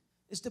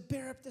is to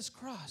bear up this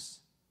cross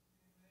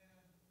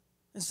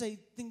and say,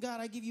 then God,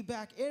 I give you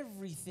back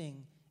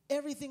everything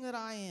that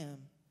I am,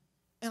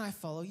 and I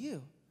follow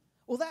you.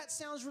 Well, that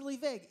sounds really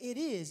vague. It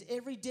is.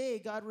 Every day,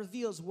 God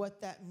reveals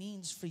what that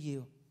means for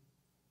you.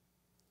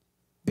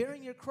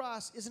 Bearing your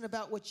cross isn't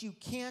about what you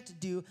can't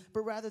do,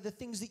 but rather the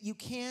things that you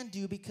can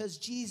do because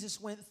Jesus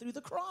went through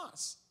the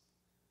cross.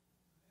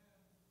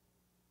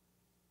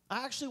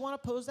 I actually want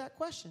to pose that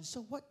question.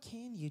 So what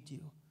can you do?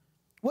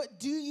 What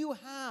do you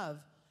have?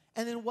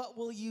 And then what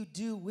will you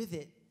do with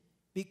it?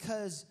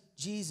 Because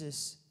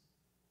Jesus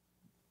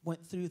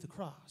went through the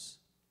cross.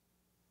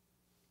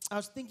 I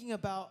was thinking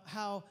about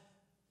how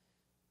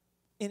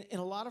in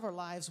a lot of our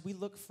lives, we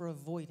look for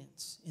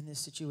avoidance in this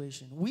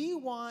situation. We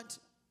want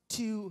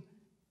to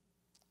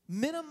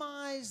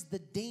minimize the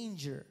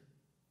danger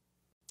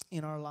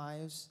in our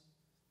lives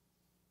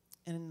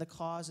and in the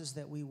causes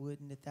that we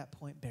wouldn't at that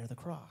point bear the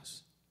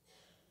cross.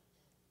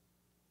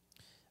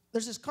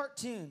 There's this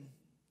cartoon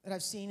that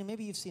I've seen, and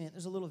maybe you've seen it.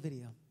 There's a little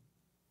video.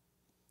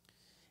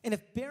 And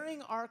if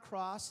bearing our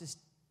cross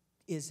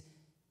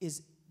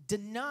is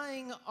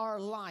denying our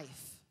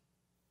life,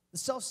 the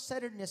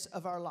self-centeredness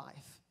of our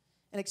life,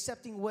 and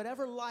accepting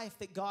whatever life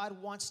that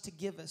God wants to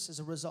give us as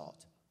a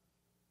result.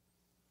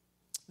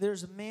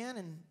 There's a man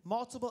and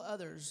multiple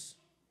others,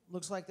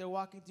 looks like they're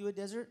walking through a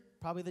desert,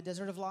 probably the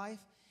desert of life,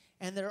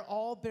 and they're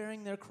all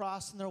bearing their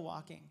cross and they're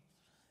walking.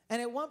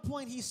 And at one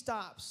point he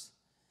stops.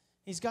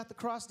 He's got the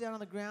cross down on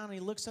the ground, and he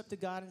looks up to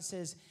God and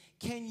says,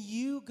 can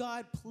you,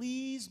 God,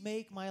 please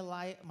make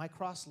my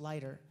cross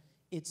lighter?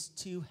 It's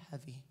too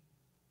heavy.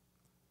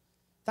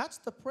 That's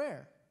the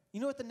prayer. You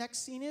know what the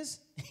next scene is?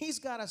 He's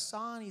got a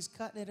saw, and he's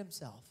cutting it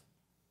himself.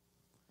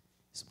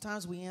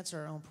 Sometimes we answer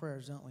our own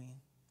prayers, don't we? I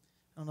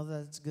don't know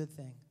that that's a good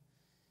thing.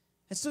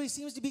 And so he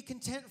seems to be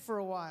content for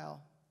a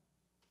while.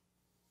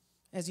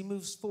 As he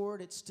moves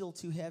forward, it's still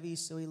too heavy,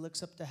 so he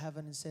looks up to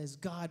heaven and says,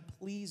 God,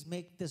 please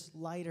make this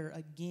lighter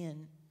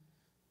again.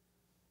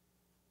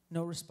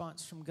 No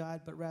response from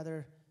God, but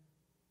rather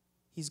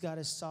he's got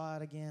his saw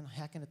out again,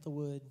 hacking at the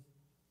wood.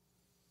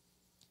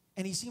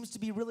 And he seems to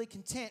be really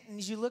content. And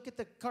as you look at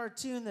the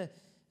cartoon, the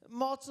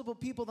multiple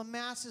people, the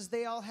masses,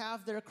 they all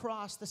have their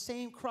cross, the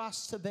same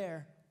cross to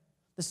bear.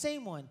 The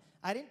same one.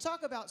 I didn't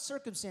talk about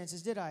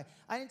circumstances, did I?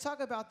 I didn't talk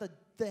about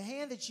the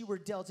hand that you were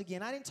dealt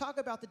again. I didn't talk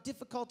about the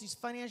difficulties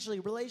financially,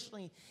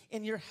 relationally,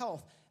 in your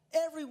health.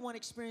 Everyone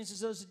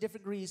experiences those to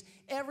different degrees.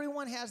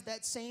 Everyone has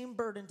that same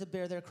burden to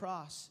bear their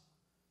cross.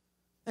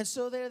 And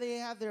so there they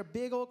have their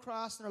big old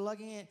cross, and they're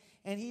lugging it,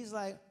 and he's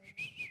like,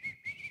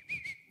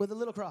 with a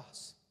little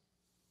cross.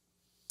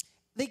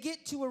 They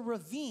get to a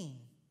ravine,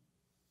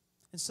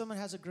 and someone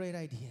has a great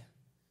idea.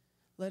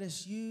 Let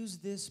us use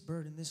this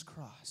burden, this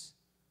cross,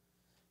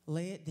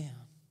 lay it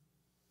down,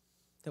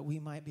 that we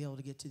might be able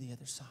to get to the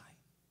other side.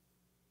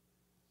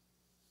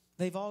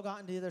 They've all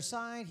gotten to the other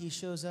side. He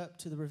shows up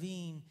to the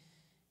ravine,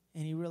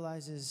 and he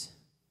realizes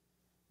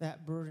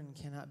that burden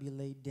cannot be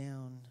laid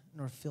down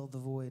nor fill the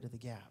void of the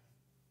gap.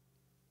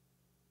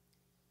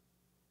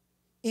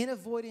 In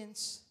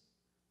avoidance,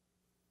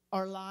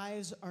 our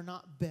lives are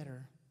not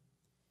better.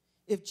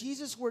 If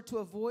Jesus were to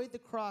avoid the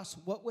cross,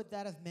 what would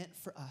that have meant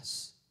for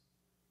us?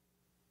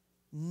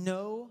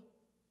 No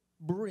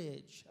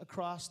bridge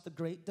across the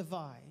great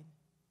divide.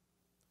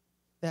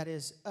 That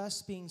is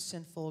us being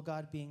sinful,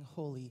 God being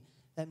holy.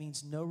 That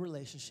means no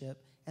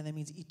relationship, and that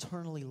means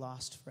eternally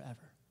lost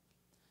forever.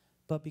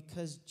 But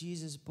because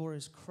Jesus bore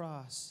his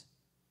cross,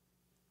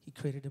 he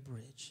created a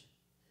bridge.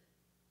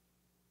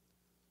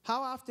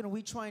 How often are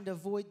we trying to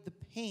avoid the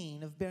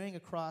pain of bearing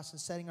a cross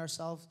and setting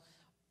ourselves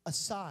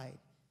aside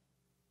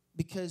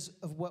because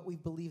of what we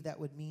believe that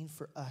would mean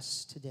for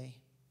us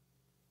today?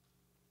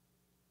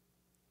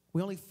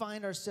 We only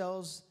find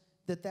ourselves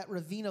that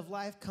ravine of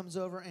life comes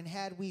over, and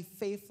had we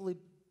faithfully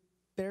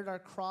bared our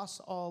cross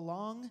all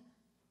along,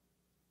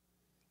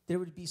 there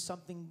would be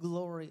something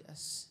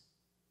glorious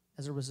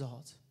as a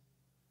result.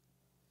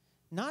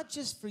 Not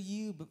just for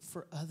you, but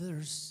for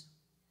others.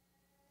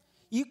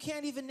 You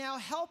can't even now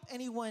help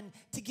anyone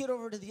to get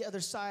over to the other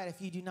side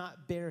if you do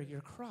not bear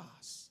your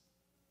cross.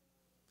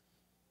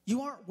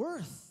 You aren't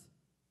worth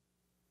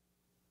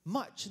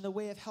much in the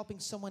way of helping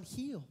someone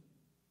heal,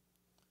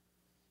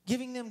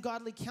 giving them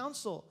godly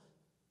counsel,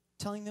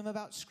 telling them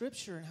about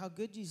Scripture and how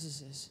good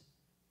Jesus is.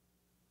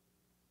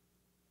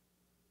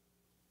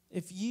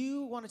 If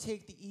you want to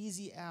take the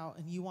easy out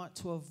and you want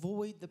to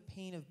avoid the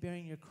pain of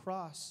bearing your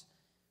cross,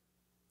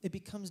 it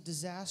becomes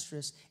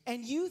disastrous.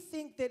 And you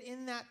think that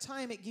in that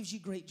time it gives you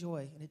great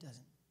joy, and it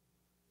doesn't.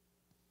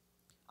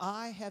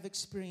 I have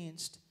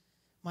experienced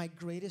my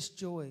greatest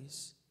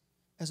joys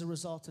as a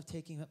result of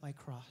taking up my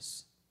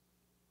cross.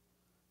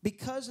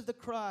 Because of the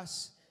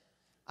cross,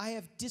 I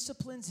have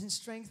disciplines and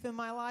strength in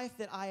my life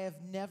that I have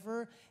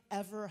never,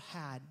 ever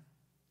had.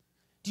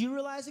 Do you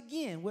realize,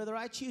 again, whether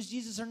I choose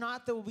Jesus or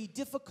not, there will be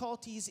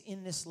difficulties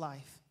in this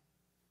life.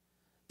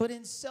 But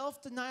in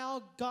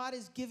self-denial, God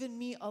has given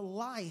me a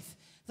life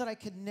that I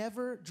could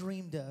never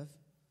dreamed of,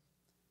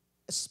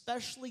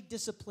 especially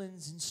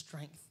disciplines and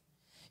strength.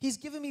 He's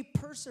given me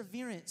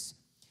perseverance.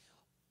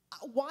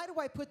 Why do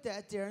I put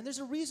that there? And there's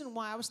a reason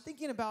why. I was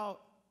thinking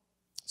about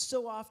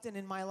so often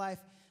in my life,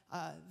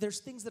 there's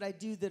things that I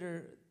do that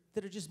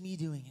are just me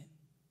doing it.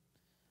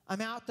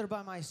 I'm out there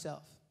by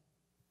myself.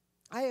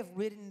 I have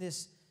ridden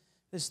this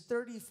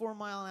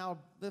 34-mile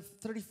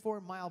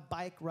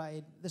bike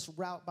ride, this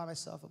route by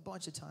myself a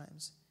bunch of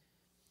times.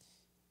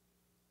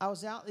 I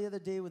was out the other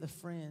day with a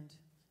friend,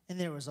 and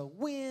there was a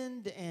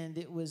wind, and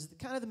it was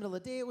kind of the middle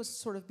of the day. It was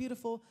sort of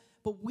beautiful,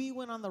 but we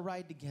went on the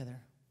ride together.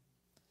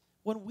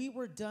 When we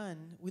were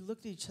done, we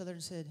looked at each other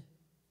and said,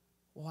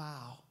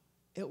 wow,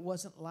 it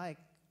wasn't like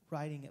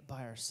riding it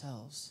by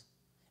ourselves.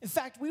 In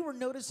fact, we were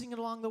noticing it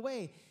along the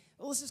way.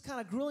 Well, this is kind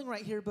of grueling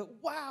right here,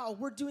 but wow,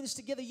 we're doing this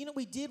together. You know what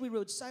we did? We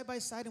rode side by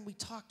side, and we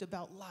talked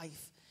about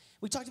life.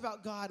 We talked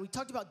about God. We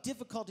talked about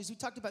difficulties. We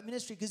talked about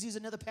ministry because he's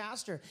another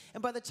pastor.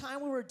 And by the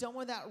time we were done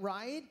with that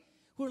ride,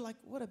 we were like,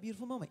 what a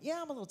beautiful moment.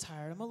 Yeah, I'm a little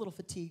tired. I'm a little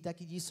fatigued. I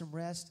could use some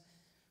rest.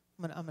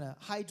 I'm gonna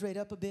hydrate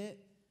up a bit.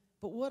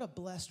 But what a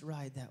blessed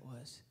ride that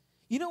was.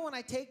 You know, when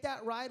I take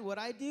that ride, what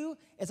I do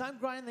is I'm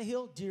grinding the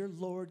hill. Dear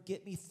Lord,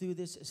 get me through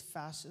this as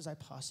fast as I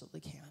possibly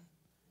can.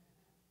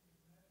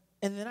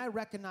 And then I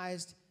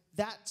recognized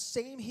that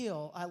same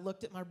hill, I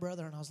looked at my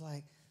brother and I was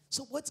like,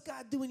 so what's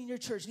God doing in your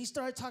church? And he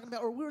started talking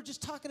about, or we were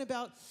just talking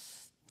about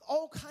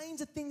all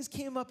kinds of things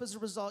came up as a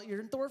result.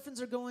 Your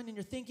endorphins are going and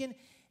you're thinking,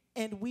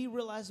 and we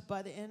realized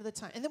by the end of the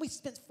time, and then we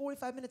spent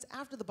 45 minutes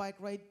after the bike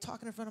ride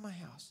talking in front of my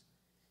house.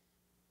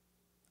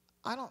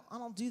 I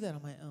don't do that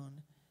on my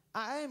own.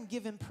 I am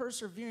given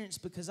perseverance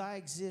because I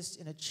exist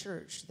in a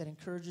church that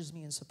encourages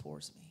me and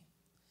supports me.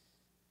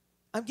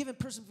 I'm given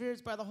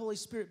perseverance by the Holy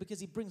Spirit because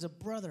he brings a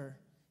brother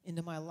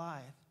into my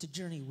life to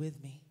journey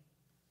with me.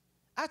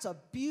 That's a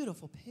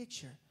beautiful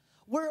picture.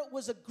 Where it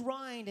was a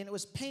grind and it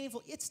was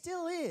painful, it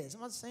still is.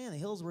 I'm not saying the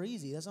hills were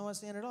easy. That's not what I'm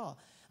saying at all.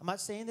 I'm not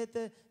saying that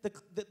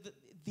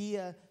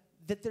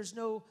that there's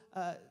no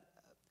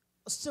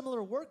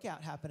similar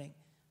workout happening.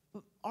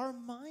 But our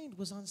mind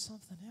was on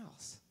something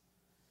else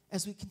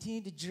as we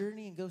continued to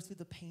journey and go through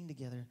the pain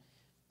together.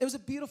 It was a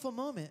beautiful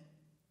moment.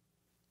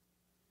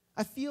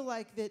 I feel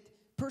like that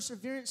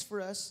perseverance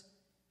for us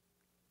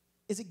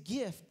is a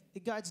gift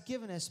that God's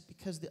given us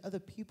because the other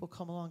people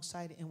come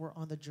alongside and we're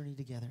on the journey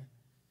together.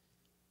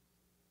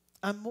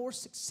 I'm more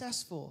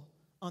successful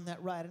on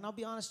that ride. And I'll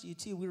be honest with you,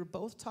 too. We were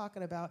both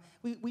talking about,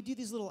 we do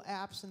these little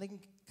apps, and they can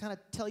kind of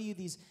tell you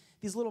these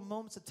little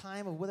moments of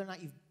time of whether or not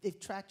they've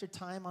tracked your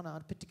time on a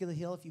particular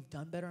hill, if you've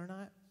done better or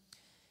not.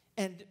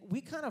 And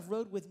we kind of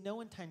rode with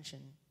no intention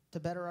to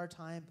better our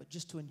time, but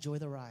just to enjoy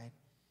the ride.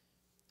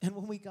 And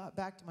when we got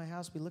back to my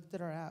house, we looked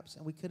at our apps,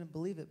 and we couldn't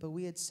believe it, but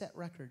we had set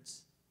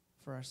records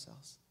for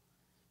ourselves.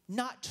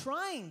 Not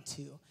trying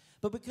to,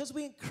 but because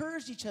we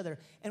encouraged each other,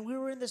 and we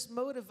were in this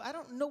mode of, I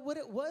don't know what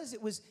it was.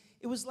 It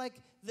was like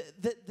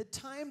the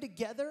time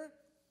together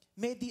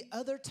made the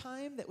other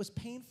time that was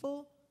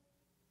painful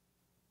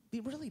be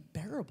really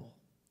bearable.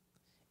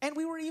 And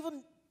we were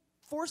even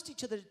forced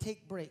each other to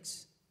take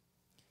breaks.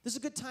 This is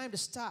a good time to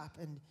stop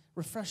and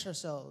refresh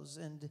ourselves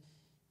and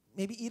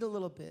maybe eat a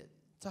little bit,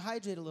 to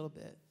hydrate a little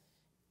bit.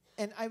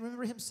 And I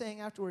remember him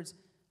saying afterwards,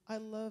 I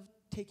love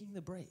taking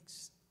the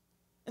breaks.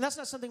 And that's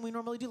not something we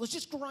normally do. Let's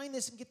just grind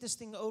this and get this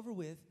thing over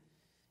with.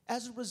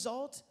 As a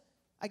result,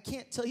 I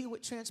can't tell you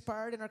what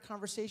transpired in our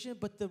conversation,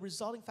 but the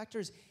resulting factor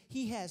is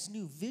he has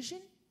new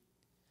vision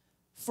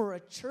for a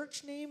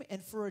church name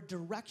and for a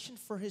direction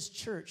for his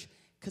church,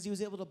 because he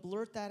was able to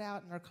blurt that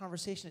out in our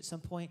conversation at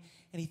some point,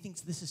 and he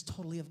thinks this is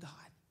totally of God.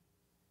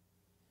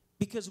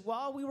 Because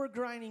while we were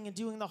grinding and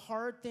doing the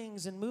hard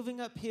things and moving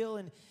uphill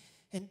and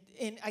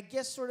I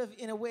guess sort of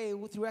in a way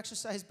through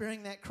exercise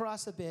bearing that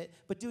cross a bit,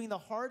 but doing the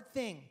hard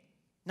thing,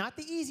 not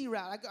the easy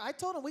route. I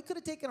told him we could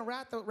have taken a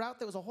route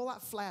that was a whole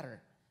lot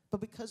flatter. But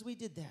because we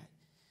did that,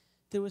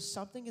 there was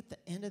something at the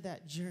end of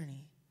that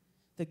journey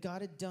that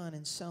God had done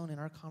and sown in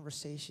our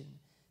conversation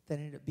that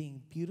ended up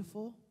being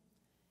beautiful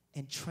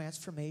and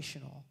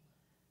transformational,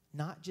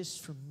 not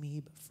just for me,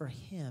 but for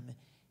him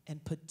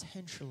and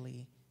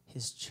potentially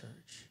his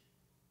church.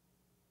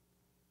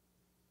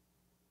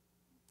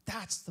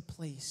 That's the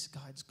place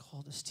God's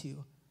called us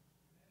to.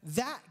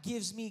 That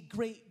gives me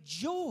great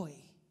joy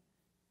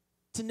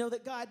to know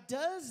that God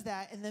does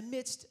that in the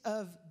midst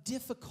of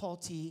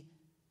difficulty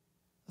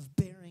of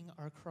bearing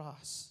our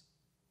cross.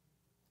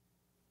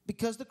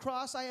 Because the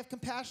cross, I have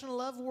compassion and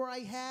love where I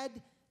had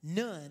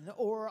none,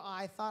 or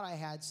I thought I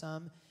had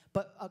some,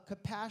 but a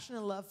compassion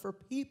and love for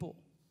people.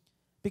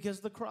 Because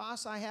the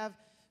cross, I have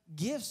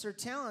gifts or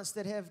talents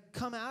that have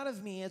come out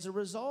of me as a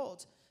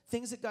result,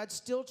 things that God's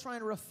still trying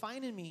to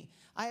refine in me.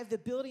 I have the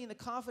ability and the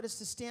confidence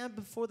to stand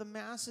before the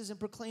masses and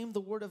proclaim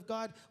the word of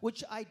God,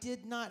 which I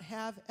did not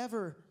have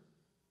ever.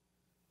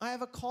 I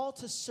have a call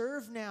to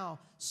serve now,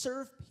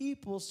 serve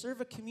people,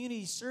 serve a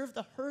community, serve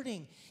the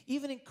hurting,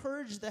 even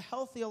encourage the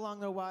healthy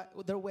along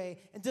their way,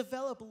 and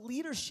develop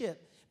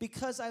leadership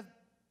because I've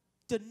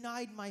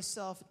denied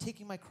myself,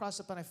 taking my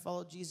cross up, and I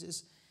followed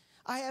Jesus.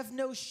 I have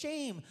no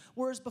shame.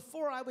 Whereas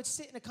before I would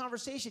sit in a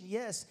conversation,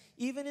 yes,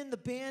 even in the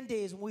band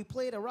days when we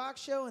played a rock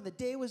show and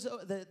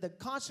the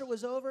concert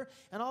was over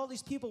and all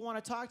these people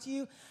want to talk to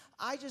you,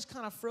 I just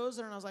kind of froze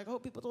there and I was like, oh,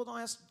 people don't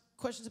ask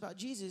questions about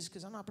Jesus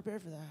because I'm not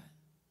prepared for that.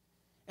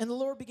 And the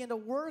Lord began to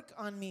work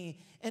on me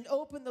and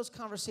open those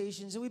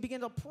conversations. And we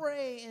began to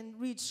pray and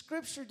read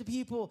scripture to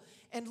people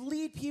and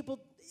lead people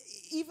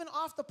even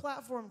off the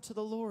platform to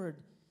the Lord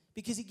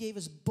because he gave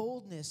us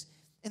boldness.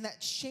 And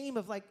that shame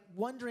of like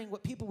wondering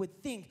what people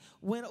would think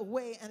went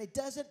away. And it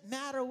doesn't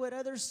matter what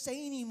others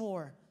say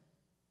anymore.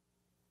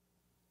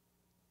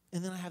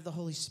 And then I have the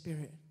Holy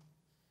Spirit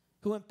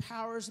who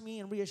empowers me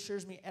and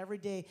reassures me every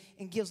day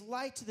and gives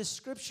light to the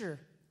scripture,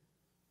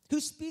 who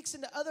speaks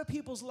into other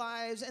people's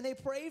lives, and they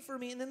pray for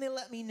me, and then they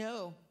let me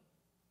know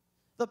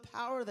the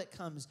power that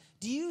comes.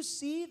 Do you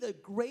see the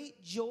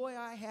great joy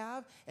I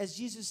have? As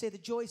Jesus said, the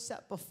joy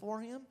set before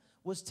him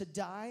was to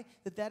die,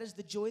 that is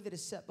the joy that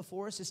is set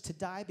before us, is to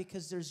die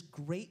because there's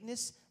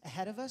greatness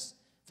ahead of us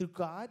through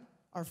God,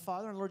 our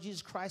Father, and Lord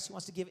Jesus Christ, who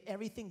wants to give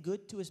everything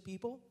good to his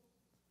people,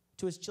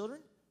 to his children.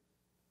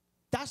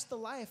 That's the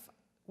life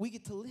we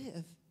get to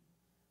live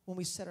when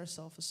we set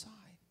ourselves aside.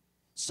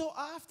 So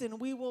often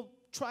we will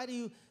try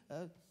to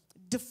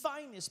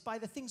define this by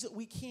the things that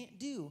we can't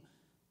do.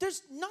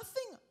 There's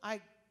nothing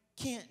I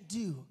can't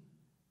do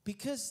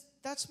because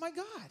that's my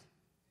God. Amen.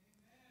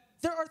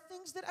 There are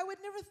things that I would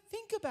never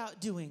think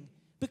about doing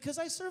because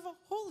I serve a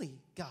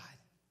holy God.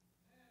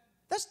 Amen.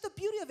 That's the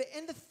beauty of it.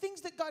 And the things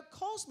that God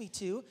calls me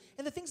to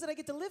and the things that I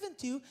get to live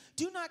into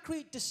do not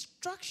create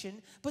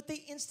destruction, but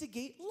they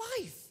instigate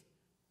life.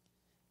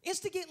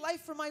 Instigate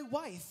life for my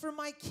wife, for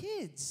my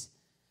kids.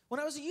 When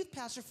I was a youth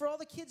pastor, for all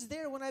the kids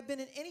there, when I've been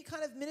in any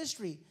kind of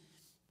ministry,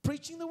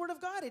 preaching the word of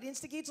God, it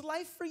instigates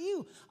life for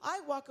you. I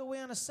walk away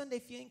on a Sunday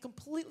feeling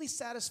completely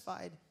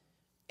satisfied.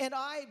 And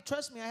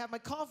trust me, I have my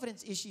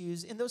confidence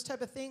issues and those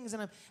type of things.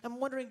 And I'm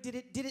wondering, did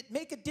it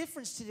make a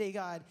difference today,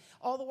 God?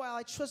 All the while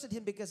I trusted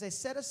him because I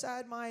set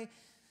aside my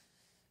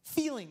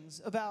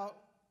feelings about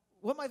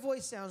what my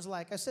voice sounds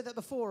like. I said that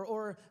before.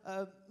 Or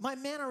my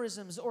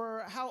mannerisms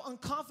or how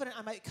unconfident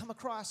I might come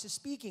across as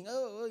speaking.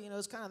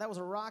 That was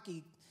a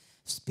rocky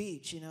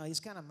speech. He's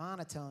kind of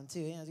monotone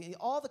too.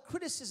 All the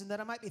criticism that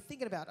I might be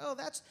thinking about,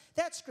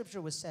 that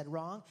scripture was said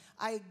wrong.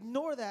 I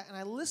ignore that and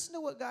I listen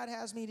to what God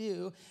has me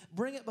do,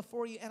 bring it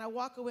before you, and I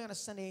walk away on a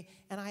Sunday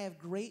and I have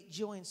great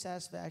joy and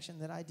satisfaction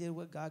that I did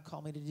what God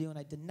called me to do, and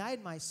I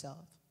denied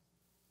myself,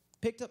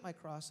 picked up my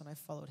cross, and I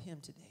followed him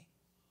today.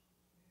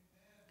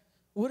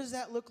 What does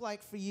that look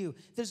like for you?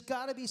 There's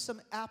got to be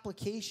some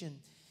application.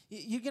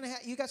 You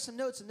got some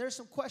notes, and there's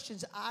some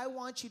questions I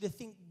want you to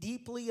think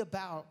deeply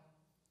about.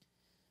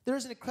 There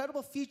is an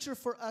incredible future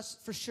for us,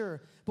 for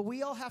sure, but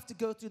we all have to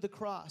go through the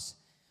cross.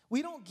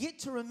 We don't get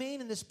to remain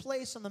in this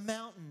place on the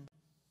mountain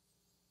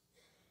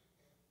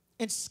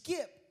and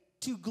skip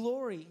to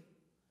glory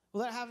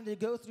without having to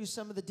go through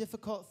some of the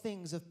difficult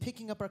things of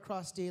picking up our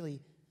cross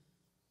daily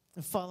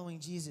and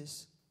following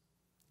Jesus.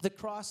 The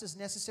cross is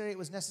necessary. It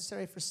was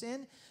necessary for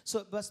sin, so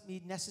it must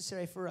be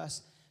necessary for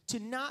us. To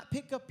not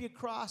pick up your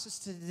cross is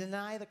to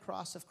deny the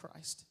cross of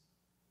Christ.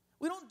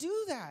 We don't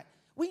do that.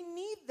 We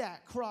need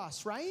that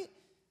cross, right?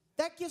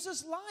 That gives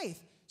us life.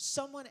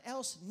 Someone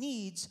else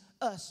needs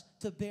us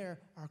to bear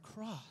our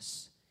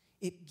cross.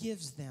 It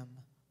gives them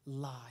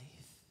life.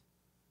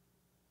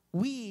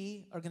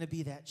 We are going to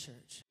be that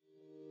church.